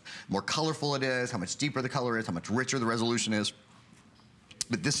how much more colorful it is, how much deeper the color is, how much richer the resolution is.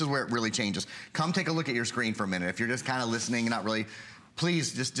 But this is where it really changes. Come take a look at your screen for a minute. If you're just kind of listening, not really,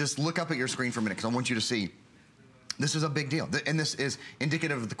 please just look up at your screen for a minute, because I want you to see. This is a big deal, and this is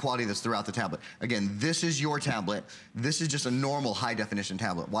indicative of the quality that's throughout the tablet. Again, this is your tablet. This is just a normal high definition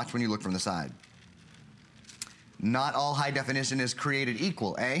tablet. Watch when you look from the side. Not all high definition is created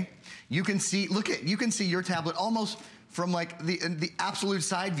equal, eh? You can see, you can see your tablet almost from like the absolute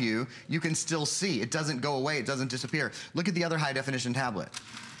side view. You can still see, it doesn't go away, it doesn't disappear. Look at the other high definition tablet.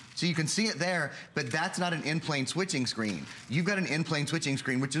 So you can see it there, but that's not an in-plane switching screen. You've got an in-plane switching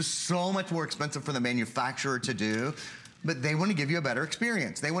screen, which is so much more expensive for the manufacturer to do, but they want to give you a better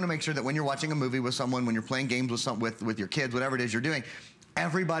experience. They want to make sure that when you're watching a movie with someone, when you're playing games with your kids, whatever it is you're doing,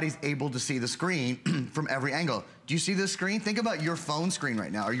 everybody's able to see the screen from every angle. Do you see this screen? Think about your phone screen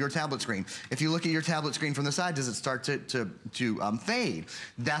right now, or your tablet screen. If you look at your tablet screen from the side, does it start to fade?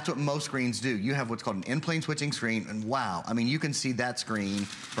 That's what most screens do. You have what's called an in-plane switching screen, and wow, I mean, you can see that screen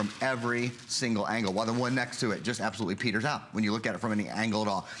from every single angle, while the one next to it just absolutely peters out when you look at it from any angle at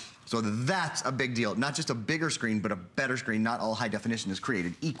all. So that's a big deal. Not just a bigger screen, but a better screen. Not all high definition is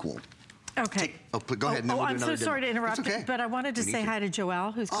created equal. Okay. Go ahead. And then we'll do I'm so sorry to interrupt, but I wanted to say hi to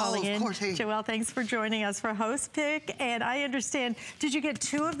Joelle, who's calling in. Of course. Hey. Joelle, thanks for joining us for Host Pick. And I understand, did you get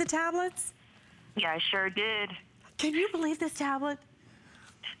 2 of the tablets? Yeah, I sure did. Can you believe this tablet?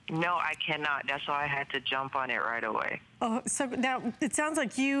 No, I cannot. That's why I had to jump on it right away. Oh, so now it sounds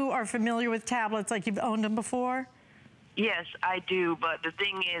like you are familiar with tablets, like you've owned them before? Yes, I do, but the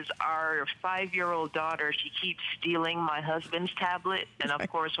thing is, our 5-year-old daughter, she keeps stealing my husband's tablet, and of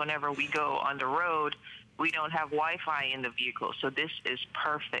course, whenever we go on the road, we don't have Wi-Fi in the vehicle, so this is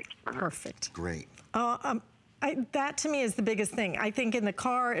perfect for her. Perfect. Great. That to me is the biggest thing. I think in the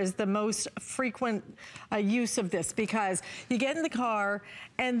car is the most frequent use of this, because you get in the car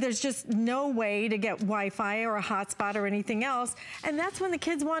and there's just no way to get Wi-Fi or a hotspot or anything else, and that's when the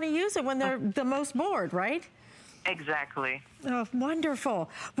kids want to use it, when they're the most bored, right? Exactly. Oh, wonderful.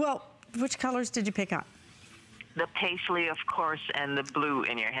 Well, which colors did you pick up? The paisley, of course, and the blue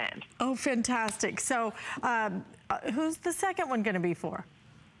in your hand. Oh, fantastic. So who's the second one going to be for?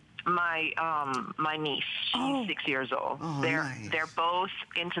 My niece. She's 6 years old. Oh, they're both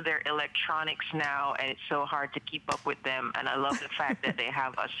into their electronics now, and it's so hard to keep up with them. And I love the fact that they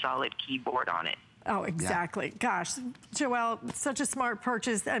have a solid keyboard on it. Oh, exactly. Yeah. Gosh, Joelle, such a smart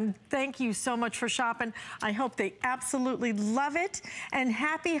purchase, and thank you so much for shopping. I hope they absolutely love it, and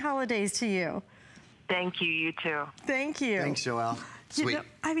happy holidays to you. Thank you, you too. Thank you. Thanks, Joelle. Sweet. You know,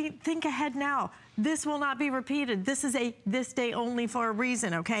 I mean, think ahead now. This will not be repeated. This is a this day only for a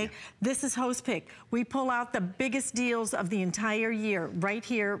reason, okay? This is Host Pick. We pull out the biggest deals of the entire year right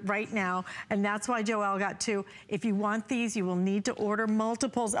here, right now, and that's why Joelle got 2. If you want these, you will need to order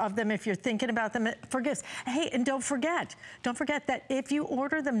multiples of them if you're thinking about them for gifts. Hey, and don't forget that if you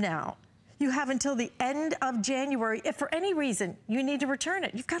order them now, you have until the end of January. If for any reason you need to return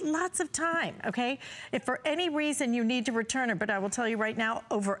it, you've got lots of time, okay? If for any reason you need to return it, but I will tell you right now,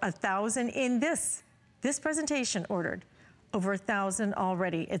 over 1,000 in this presentation ordered. Over 1,000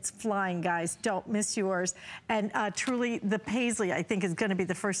 already. It's flying, guys. Don't miss yours. And truly, the paisley, I think, is going to be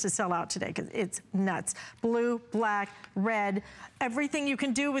the first to sell out today because it's nuts. Blue, black, red, everything you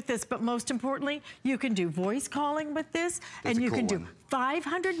can do with this. But most importantly, you can do voice calling with this. That's and you a cool can do one.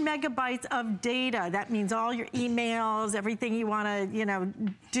 500 megabytes of data. That means all your emails, everything you want to, you know,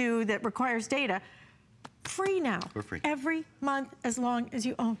 do that requires data. Free now. For free. Every month, as long as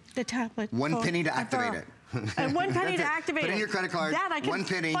you own the tablet. $1 penny to activate it. And $1 penny to activate it. Put in your credit card, that I can, 1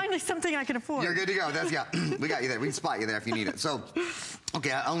 penny. Finally something I can afford. You're good to go. That's, yeah, we got you there. We can spot you there if you need it. So,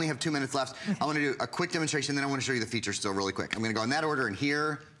 okay, I only have 2 minutes left. I want to do a quick demonstration, then I want to show you the features still really quick. I'm going to go in that order, and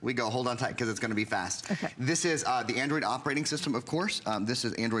here we go. Hold on tight, because it's going to be fast. Okay. This is the Android operating system, of course. This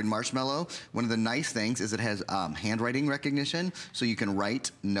is Android Marshmallow. One of the nice things is it has handwriting recognition, so you can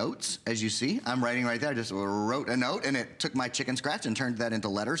write notes, as you see. I'm writing right there. I just wrote a note, and it took my chicken scratch and turned that into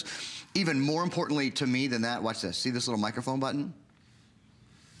letters. Even more importantly to me than that, watch this. See this little microphone button?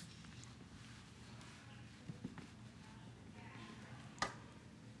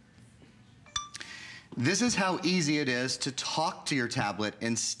 This is how easy it is to talk to your tablet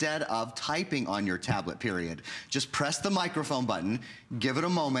instead of typing on your tablet, period. Just press the microphone button, give it a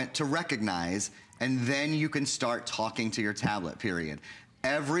moment to recognize, and then you can start talking to your tablet, period.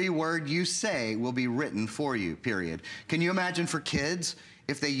 Every word you say will be written for you, period. Can you imagine for kids,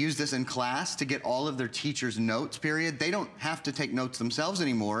 if they use this in class to get all of their teacher's notes, period, they don't have to take notes themselves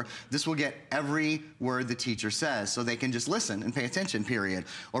anymore. This will get every word the teacher says, so they can just listen and pay attention, period.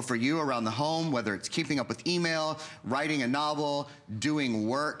 Or for you around the home, whether it's keeping up with email, writing a novel, doing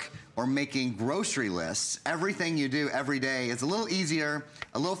work, or making grocery lists, everything you do every day is a little easier,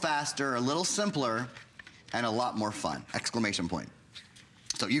 a little faster, a little simpler, and a lot more fun, exclamation point.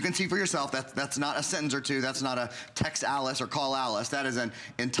 So you can see for yourself, that's not a sentence or two, that's not a text Alice or call Alice, that is an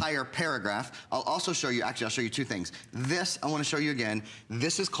entire paragraph. I'll also show you, actually I'll show you 2 things. This, I wanna show you again,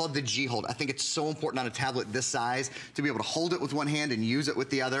 this is called the G Hold. I think it's so important on a tablet this size to be able to hold it with one hand and use it with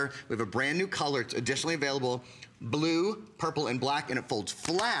the other. We have a brand new color, it's additionally available, blue, purple, and black, and it folds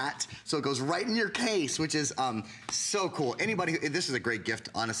flat, so it goes right in your case, which is so cool. Anybody, this is a great gift,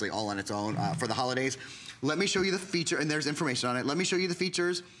 honestly, all on its own for the holidays. Let me show you the feature, and there's information on it. Let me show you the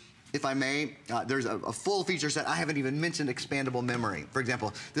features, if I may. There's a full feature set. I haven't even mentioned expandable memory. For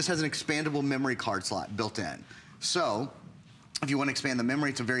example, this has an expandable memory card slot built in. So, if you want to expand the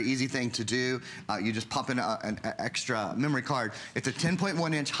memory, it's a very easy thing to do. You just pop in an extra memory card. It's a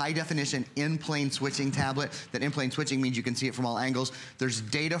 10.1-inch high-definition in-plane switching tablet. That in-plane switching means you can see it from all angles. There's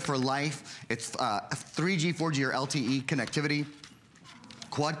data for life. It's 3G, 4G, or LTE connectivity.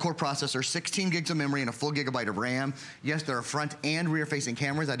 Quad-core processor, 16 gigs of memory, and a full gigabyte of RAM. Yes, there are front and rear-facing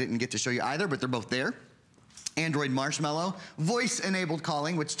cameras. I didn't get to show you either, but they're both there. Android Marshmallow, voice-enabled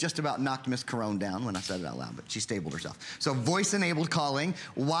calling, which just about knocked Miss Caron down when I said it out loud, but she stabled herself. So voice-enabled calling,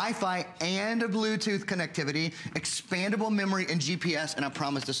 Wi-Fi and a Bluetooth connectivity, expandable memory and GPS, and I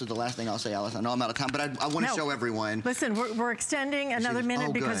promise this is the last thing I'll say, Alice. I know I'm out of time, but I want to show everyone. Listen, we're extending another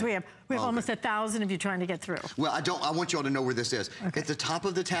minute because we have almost 1,000 of you trying to get through. Well, I want you all to know where this is. Okay. At the top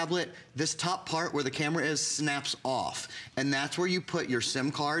of the tablet, this top part where the camera is snaps off. And that's where you put your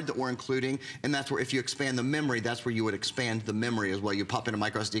SIM card that we're including, and that's where if you expand the memory, that's where you would expand the memory as well. You pop in a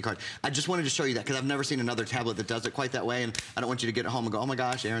micro SD card. I just wanted to show you that because I've never seen another tablet that does it quite that way, and I don't want you to get it home and go, oh my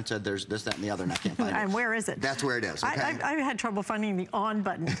gosh, Aaron said there's this, that, and the other, and I can't find it. And where is it? That's where it is, okay? I had trouble finding the on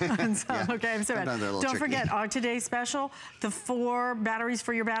button. So, yeah. Okay, I'm sorry. Don't forget, our today's special, the 4 batteries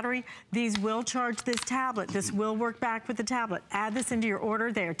for your battery, these will charge this tablet. This will work back with the tablet. Add this into your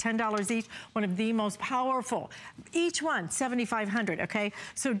order. They are $10 each. One of the most powerful. Each one, $7,500, okay?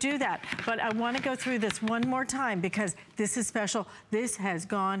 So do that. But I want to go through this one more time because this is special. This has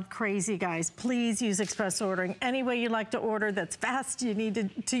gone crazy, guys. Please use express ordering. Any way you like to order that's fast, you need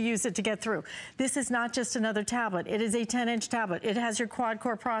to use it to get through. This is not just another tablet. It is a 10-inch tablet. It has your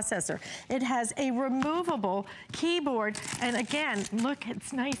quad-core processor. It has a removable keyboard. And again, look,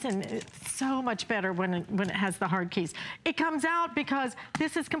 it's nice and It's so much better when it has the hard keys. It comes out because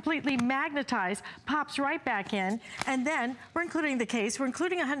this is completely magnetized, pops right back in, and then we're including the case. We're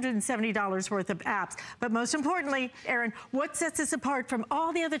including $170 worth of apps. But most importantly, Erin, what sets us apart from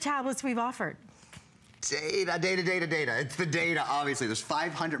all the other tablets we've offered? Data. It's the data, obviously. There's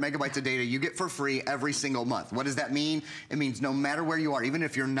 500 megabytes of data you get for free every single month. What does that mean? It means no matter where you are, even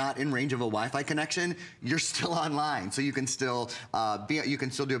if you're not in range of a Wi-Fi connection, you're still online. So you can still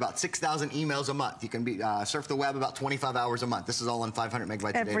do about 6,000 emails a month. You can surf the web about 25 hours a month. This is all on 500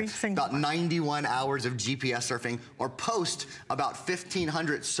 megabytes of data. About 91 hours of GPS surfing, or post about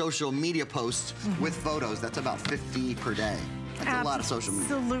 1,500 social media posts with photos. That's about 50 per day. That's a lot of social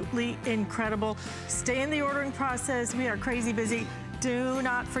media. Absolutely incredible. Stay in the ordering process. We are crazy busy. Do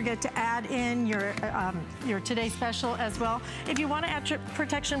not forget to add in your Today Special as well. If you want to add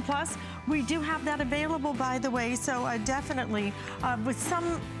Protection Plus, we do have that available, by the way. So definitely, with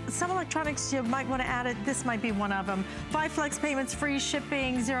some electronics, you might want to add it. This might be one of them. 5 flex payments, free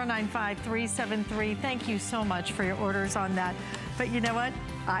shipping, 095373. Thank you so much for your orders on that. But you know what?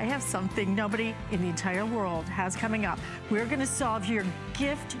 I have something nobody in the entire world has coming up. We're going to solve your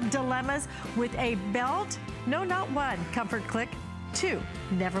gift dilemmas with a belt. No, not one. Comfort Click. 2.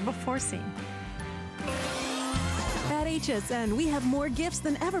 Never before seen. At HSN, we have more gifts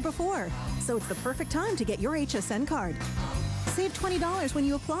than ever before. So it's the perfect time to get your HSN card. Save $20 when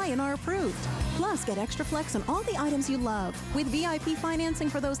you apply and are approved. Plus, get extra flex on all the items you love with VIP financing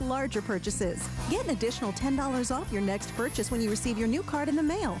for those larger purchases. Get an additional $10 off your next purchase when you receive your new card in the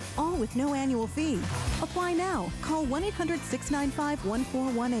mail, all with no annual fee. Apply now. Call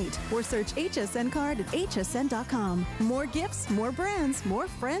 1-800-695-1418 or search HSN card at hsn.com. More gifts, more brands, more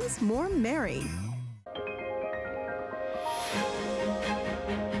friends, more merry.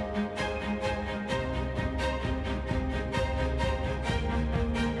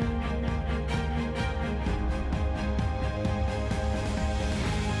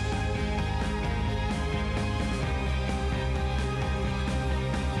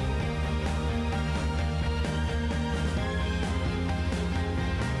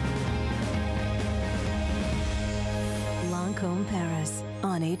 Paris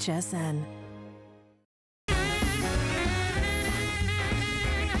on HSN.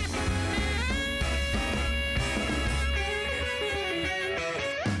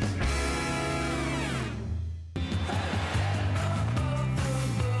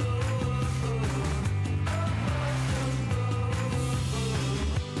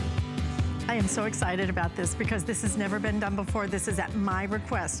 I am so excited about this because this has never been done before. This is at my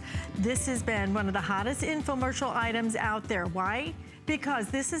request. This has been one of the hottest infomercial items out there. Why? Because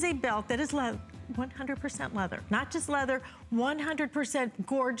this is a belt that is 100% leather. Not just leather, 100%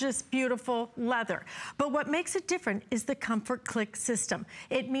 gorgeous, beautiful leather. But what makes it different is the Comfort Click system.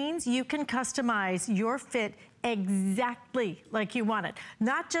 It means you can customize your fit exactly like you want it.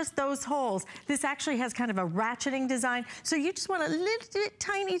 Not just those holes. This actually has kind of a ratcheting design. So you just want a little bit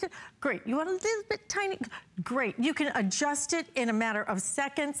tiny, great. You want a little bit tiny, great. You can adjust it in a matter of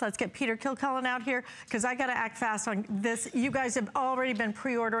seconds. Let's get Peter Kilcullen out here because I gotta act fast on this. You guys have already been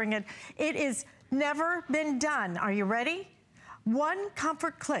pre-ordering it. It is never been done. Are you ready? One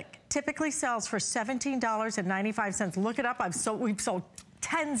Comfort Click typically sells for $17.95. Look it up. We've sold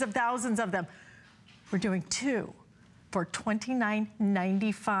tens of thousands of them. We're doing 2 for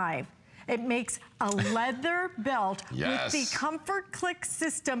 $29.95. It makes a leather belt with the Comfort Click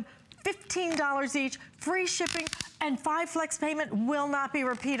system, $15 each, free shipping, and 5 flex payment will not be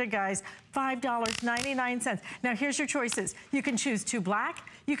repeated, guys. $5.99. Now here's your choices. You can choose 2 black,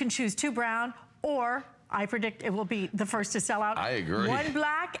 you can choose 2 brown, or I predict it will be the first to sell out. I agree. 1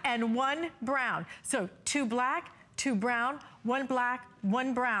 black and 1 brown. So 2 black, 2 brown, 1 black,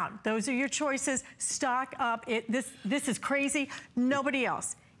 1 brown. Those are your choices. Stock up. This is crazy. Nobody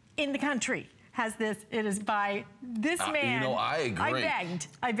else in the country has this. It is by this man. You know, I agree.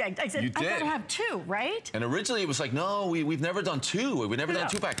 I begged. I said, I gotta have 2, right? And originally it was like, no, we've never done 2. We've never done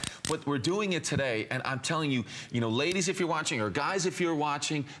 2-pack. But we're doing it today. And I'm telling you, you know, ladies, if you're watching, or guys, if you're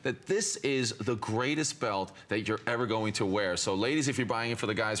watching, that this is the greatest belt that you're ever going to wear. So ladies, if you're buying it for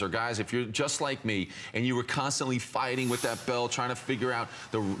the guys, or guys, if you're just like me and you were constantly fighting with that belt, trying to figure out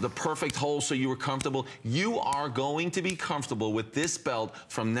the perfect hole so you were comfortable, you are going to be comfortable with this belt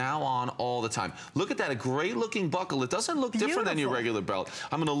from now on all the time. Look at that, a great looking buckle. It doesn't look different than your regular belt.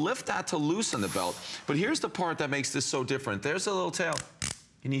 I'm gonna lift that to loosen the belt. But here's the part that makes this so different. There's a little tail.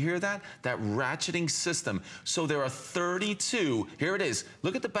 Can you hear that? That ratcheting system. So there are 32, here it is.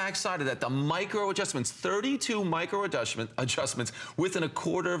 Look at the back side of that, the micro adjustments, 32 micro adjustments within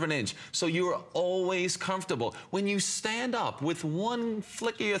 1/4 of an inch. So you're always comfortable. When you stand up with one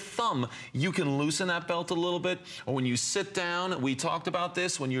flick of your thumb, you can loosen that belt a little bit. Or when you sit down, we talked about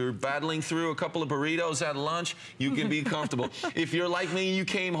this, when you're battling through a couple of burritos at lunch, you can be comfortable. If you're like me, you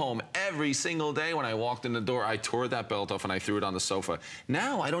came home every single day. When I walked in the door, I tore that belt off and I threw it on the sofa.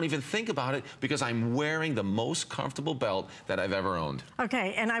 Now I don't even think about it because I'm wearing the most comfortable belt that I've ever owned.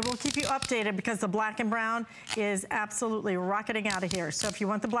 Okay, and I will keep you updated because the black and brown is absolutely rocketing out of here. So if you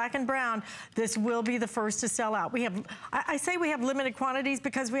want the black and brown, this will be the first to sell out. We have, I say we have limited quantities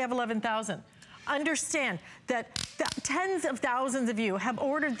because we have 11,000. Understand that tens of thousands of you have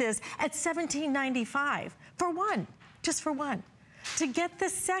ordered this at $17.95 for one, just for one. To get the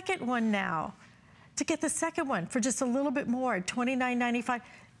second one now, to get the second one for just a little bit more at $29.95,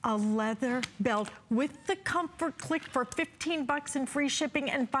 a leather belt with the comfort click for 15 bucks and free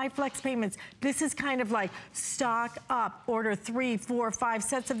shipping and 5 flex payments. This is kind of like stock up, order 3, 4, 5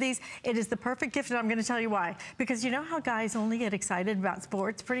 sets of these. It is the perfect gift, and I'm gonna tell you why. Because you know how guys only get excited about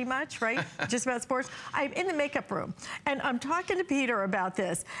sports pretty much, right? Just about sports. I'm in the makeup room and I'm talking to Peter about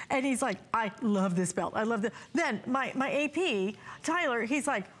this and he's like, I love this belt, I love this. Then my AP, Tyler, he's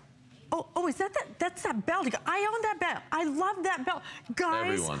like, oh, is that's that belt? He goes, I own that belt. I love that belt.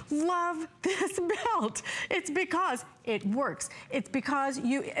 Guys love this belt. It's because it works. It's because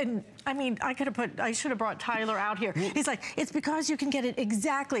and I mean, I should have brought Tyler out here. He's like, it's because you can get it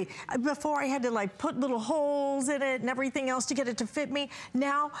exactly. Before I had to like put little holes in it and everything else to get it to fit me.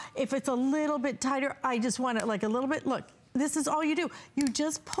 Now, if it's a little bit tighter, I just want it like a little bit. Look, this is all you do. You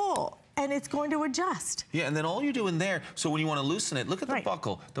just pull. And it's going to adjust. Yeah, and then all you're doing there, so when you want to loosen it, look at the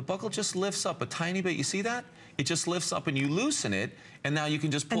buckle. The buckle just lifts up a tiny bit. You see that? It just lifts up and you loosen it, and now you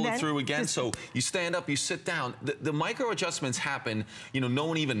can just pull it through again. So you stand up, you sit down. The micro adjustments happen, you know, no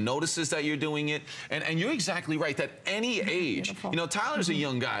one even notices that you're doing it. And you're exactly right, that any age, you know, Tyler's a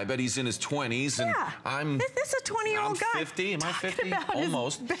young guy, I bet he's in his 20s, and I'm... This is a 20-year-old guy. I'm 50, am I 50?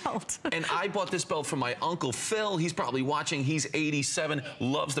 Almost. Belt. And I bought this belt from my Uncle Phil. He's probably watching, he's 87,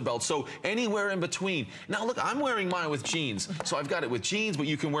 loves the belt. So anywhere in between. Now look, I'm wearing mine with jeans. So I've got it with jeans, but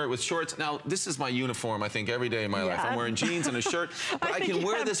you can wear it with shorts. Now, this is my uniform, I think, every day of my life. I'm wearing jeans and a shirt, but I can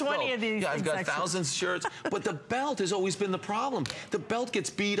wear this belt. Yeah, I've got thousands of shirts, but the belt has always been the problem. The belt gets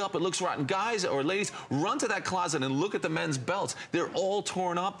beat up, it looks rotten. Guys or ladies, run to that closet and look at the men's belts. They're all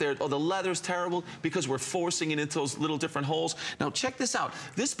torn up. The leather's terrible because we're forcing it into those little different holes. Now check this out.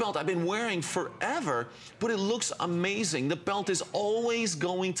 This belt I've been wearing forever, but it looks amazing. The belt is always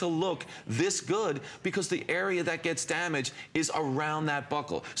going to look this good because the area that gets damaged is around that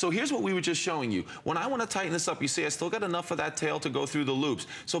buckle. So here's what we were just showing you. When I want to tighten this up, you see I still got enough of that tail to go through the loops.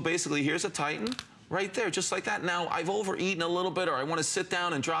 So basically, here's a tighten right there, just like that. Now, I've overeaten a little bit, or I want to sit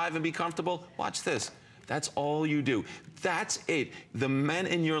down and drive and be comfortable. Watch this. That's all you do. That's it. The men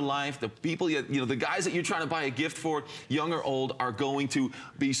in your life, the people, you know, the guys that you're trying to buy a gift for, young or old, are going to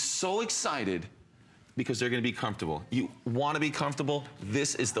be so excited because they're going to be comfortable. You want to be comfortable?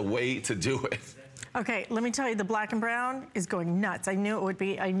 This is the way to do it. Okay, let me tell you, the black and brown is going nuts. I knew it would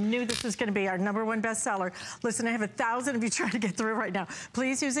be. I knew this was going to be our #1 bestseller. Listen, I have 1,000 of you trying to get through right now.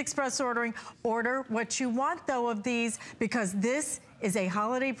 Please use express ordering. Order what you want, though, of these, because this is a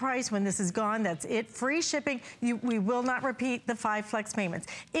holiday price. When this is gone, that's it. Free shipping. We will not repeat the 5 flex payments.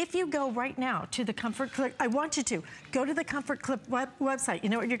 If you go right now to the Comfort Clip, I want you to go to the Comfort Clip website. You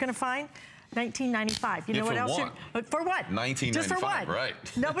know what you're going to find? $19.95. You know what else? For what? $19.95. Just for one. Right.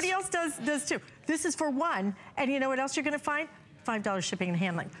 Nobody else does too. This is for one, and you know what else you're going to find? $5 shipping and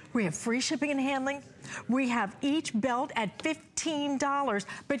handling. We have free shipping and handling. We have each belt at $15.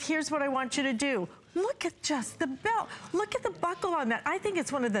 But here's what I want you to do. Look at just the belt. Look at the buckle on that. I think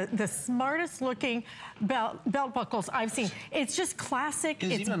it's one of the smartest looking belt buckles I've seen. It's just classic.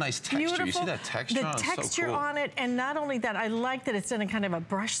 It's even a nice texture. Beautiful. You see that texture on it? The texture so cool. on it, and not only that, I like that it's done in kind of a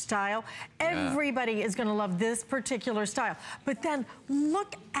brush style. Everybody is gonna love this particular style. But then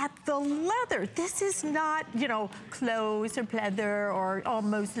look at the leather. This is not, you know, clothes or pleather or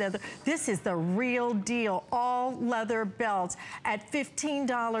almost leather. This is the real deal. All leather belts at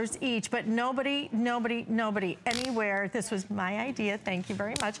 $15 each, but nobody anywhere. This was my idea. Thank you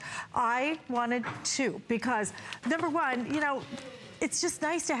very much. I wanted 2 because, #1, you know, it's just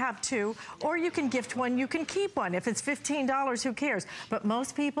nice to have 2, or you can gift one, you can keep one. If it's $15, who cares? But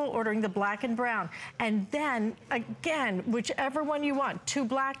most people ordering the black and brown. And then, again, whichever one you want, 2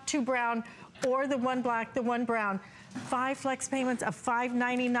 black, 2 brown, or the 1 black, the 1 brown, 5 flex payments of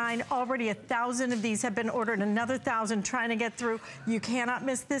 $5.99. Already 1,000 of these have been ordered. Another 1,000 trying to get through. You cannot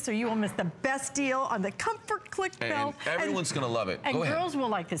miss this, or you will miss the best deal on the Comfort Click belt. And everyone's going to love it. And Go ahead. girls will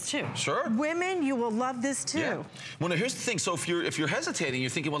like this too. Sure. Women, you will love this too. Yeah. Well, now here's the thing. So if you're hesitating, you're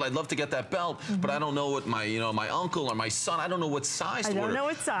thinking, well, I'd love to get that belt, but I don't know what my uncle or my son, I don't know what size to order. I don't know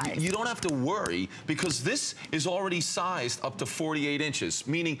what size. You don't have to worry, because this is already sized up to 48 inches,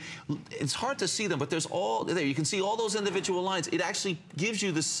 meaning it's hard to see them, but there's all there. You can see all those individual lines. It actually gives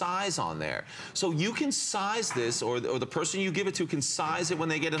you the size on there. So you can size this, or the person you give it to can size it when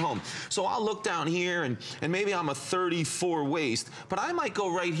they get it home. So I'll look down here, and maybe I'm a 34 waist, but I might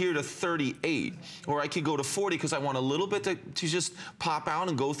go right here to 38, or I could go to 40 because I want a little bit to just pop out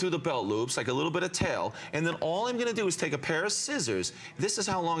and go through the belt loops, like a little bit of tail. And then all I'm gonna do is take a pair of scissors. This is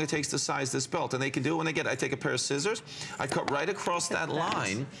how long it takes to size this belt, and they can do it when they get it. I take a pair of scissors, I cut right across that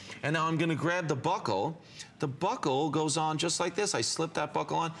line, and now I'm gonna grab the buckle. The buckle goes on just like this. I slip that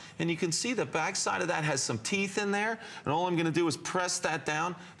buckle on, and you can see the back side of that has some teeth in there, and all I'm gonna do is press that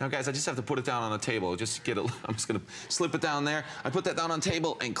down. Now guys, I just have to put it down on a table. Just get it, I'm just gonna slip it down there. I put that down on the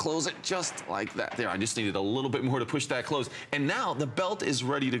table and close it just like that. There, I just needed a little bit more to push that closed. And now the belt is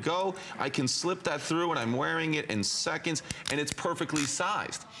ready to go. I can slip that through, and I'm wearing it in seconds, and it's perfectly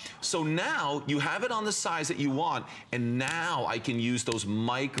sized. So now you have it on the size that you want, and now I can use those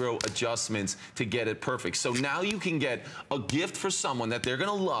micro adjustments to get it perfect. So now you can get a gift for someone that they're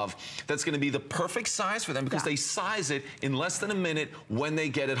gonna love, that's gonna be the perfect size for them, because they size it in less than a minute when they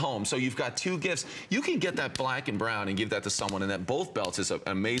get it home. So you've got 2 gifts. You can get that black and brown and give that to someone, and that both belts is an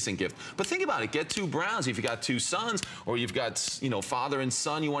amazing gift. But think about it, get 2 browns. If you got 2 sons, or you've got, you know, father and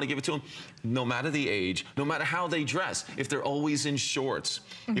son, you wanna give it to them, no matter the age, no matter how they dress, if they're always in shorts,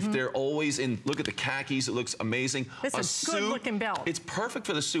 if they're always in, look at the khakis, it looks amazing. It's a good looking belt. It's perfect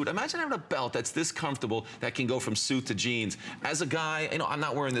for the suit. Imagine having a belt that's this comfortable, that can go from suit to jeans. As a guy, you know, I'm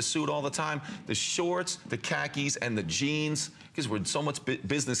not wearing the suit all the time. The shorts, the khakis, and the jeans, because we're so much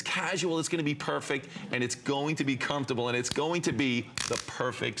business casual, it's gonna be perfect, and it's going to be comfortable, and it's going to be the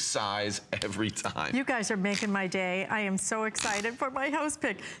perfect size every time. You guys are making my day. I am so excited for my house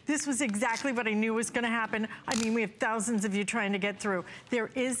pick. This was exactly what I knew was gonna happen. I mean, we have thousands of you trying to get through.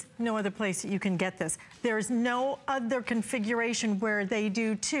 There is no other place that you can get this. There is no other configuration where they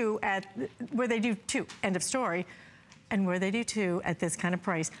do 2 end of story, and where they do 2 at this kind of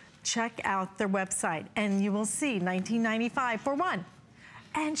price. Check out their website, and you will see $19.95 for 1.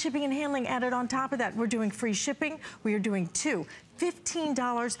 And shipping and handling added on top of that. We're doing free shipping. We are doing 2.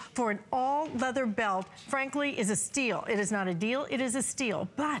 $15 for an all-leather belt, frankly, is a steal. It is not a deal, it is a steal.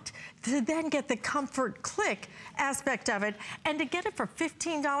 But to then get the Comfort Click aspect of it, and to get it for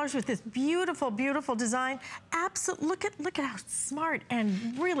 $15 with this beautiful, beautiful design, look at how smart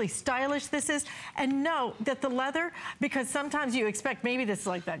and really stylish this is. And know that the leather, because sometimes you expect maybe this is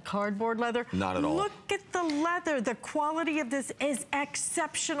like that cardboard leather. Not at all. Look at the leather. The quality of this is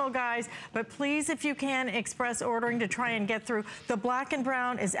exceptional, guys. But please, if you can, express ordering to try and get through. The black and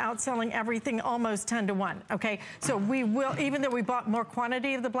brown is outselling everything almost 10 to 1, okay? So we will, even though we bought more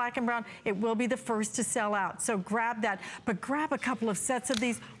quantity of the black and brown, it will be the first to sell out. So grab that, but grab a couple of sets of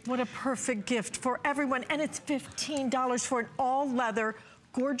these. What a perfect gift for everyone. And it's $15 for an all leather,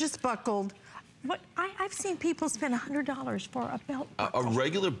 gorgeous buckled. I've seen people spend $100 for a belt. A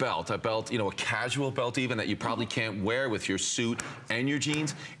regular belt, a belt, you know, a casual belt even that you probably can't wear with your suit and your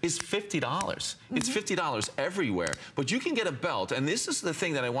jeans is $50. It's $50 everywhere. But you can get a belt, and this is the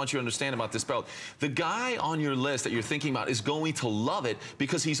thing that I want you to understand about this belt. The guy on your list that you're thinking about is going to love it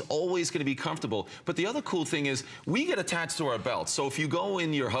because he's always going to be comfortable. But the other cool thing is we get attached to our belts. So if you go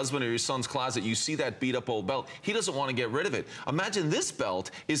in your husband or your son's closet, you see that beat up old belt, he doesn't want to get rid of it. Imagine this belt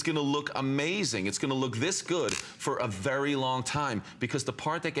is going to look amazing. It's going to look this good for a very long time because the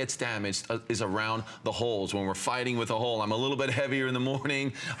part that gets damaged is around the holes. When we're fighting with a hole, I'm a little bit heavier in the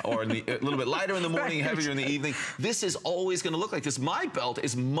morning or a little bit lighter in the morning, heavier in the evening. This is always going to look like this. My belt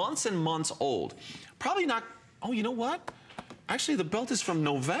is months and months old. Probably not, oh, you know what? Actually, the belt is from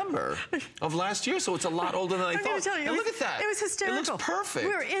November of last year, so it's a lot older than I thought. I'm gonna tell you, look at that. It was hysterical. It looks perfect.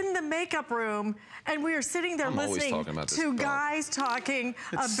 We were in the makeup room, and we were sitting there listening to guys talking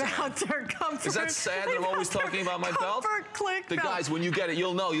about their comfort. Is that sad that I'm always talking about my belt? Comfort Click the belt. Guys, when you get it,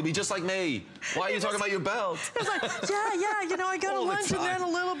 you'll know. You'll be just like me. Why are you talking about your belt? It's like, yeah, you know, I got to lunch and then a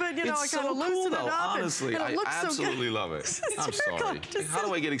little bit, you know, I got to loosen it up. Honestly, and it looks I absolutely love it. I'm sorry. How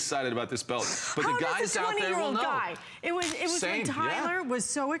do I get excited about this belt? But the guys out there will know. It was when Tyler was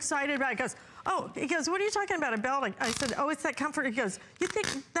so excited about it. He goes, what are you talking about, a belt? I said, oh, it's that Comfort. He goes, you think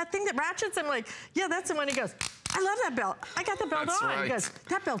that thing that ratchets? I'm like, yeah, that's the one. He goes, I love that belt. I got the belt on. Right. He goes,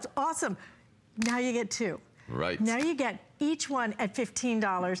 that belt's awesome. Now you get 2. Right. Now you get each one at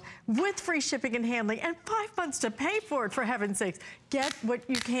 $15 with free shipping and handling and 5 months to pay for it, for heaven's sakes. Get what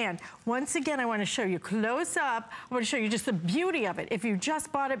you can. Once again, I want to show you close up. I want to show you just the beauty of it. If you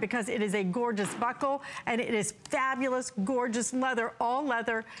just bought it because it is a gorgeous buckle and it is fabulous, gorgeous leather, all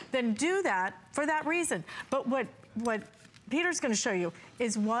leather, then do that for that reason. But what Peter's going to show you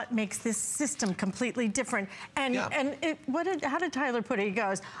is what makes this system completely different. And how did Tyler put it? He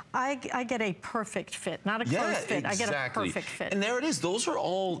goes, I get a perfect fit, not a close fit. Exactly. I get a perfect fit. And there it is. Those are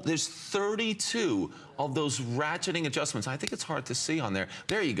all, there's 32 of those ratcheting adjustments. I think it's hard to see on there.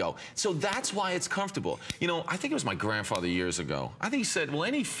 There you go. So that's why it's comfortable. You know, I think it was my grandfather years ago. I think he said, well,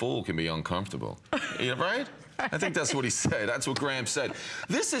 any fool can be uncomfortable. Yeah, right? I think that's what he said. That's what Graham said.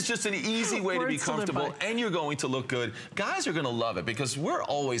 This is just an easy way to be comfortable, and you're going to look good. Guys are going to love it because we're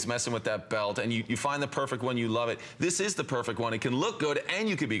always messing with that belt, and you find the perfect one, you love it. This is the perfect one. It can look good, and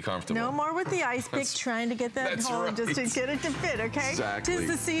you can be comfortable. No more with the ice pick trying to get that hole just to get it to fit, okay? Exactly. 'Tis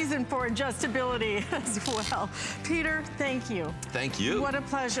the season for adjustability as well. Peter, thank you. Thank you. What a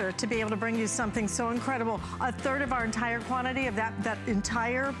pleasure to be able to bring you something so incredible. A third of our entire quantity of that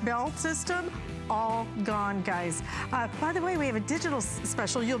entire belt system, all gone, guys. By the way, we have a digital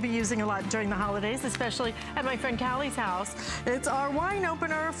special you'll be using a lot during the holidays, especially at my friend Callie's house. It's our wine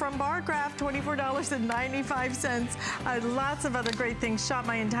opener from Barcraft, $24.95. Lots of other great things. Shop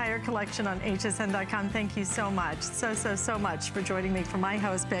my entire collection on hsn.com. Thank you so much, so much for joining me for my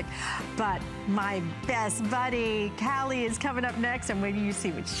host pick. But my best buddy, Callie, is coming up next, and wait till you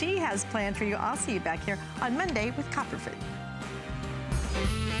see what she has planned for you. I'll see you back here on Monday with Copperfit.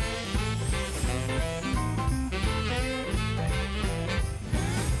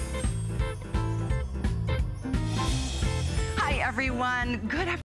 Hi, everyone. Good afternoon.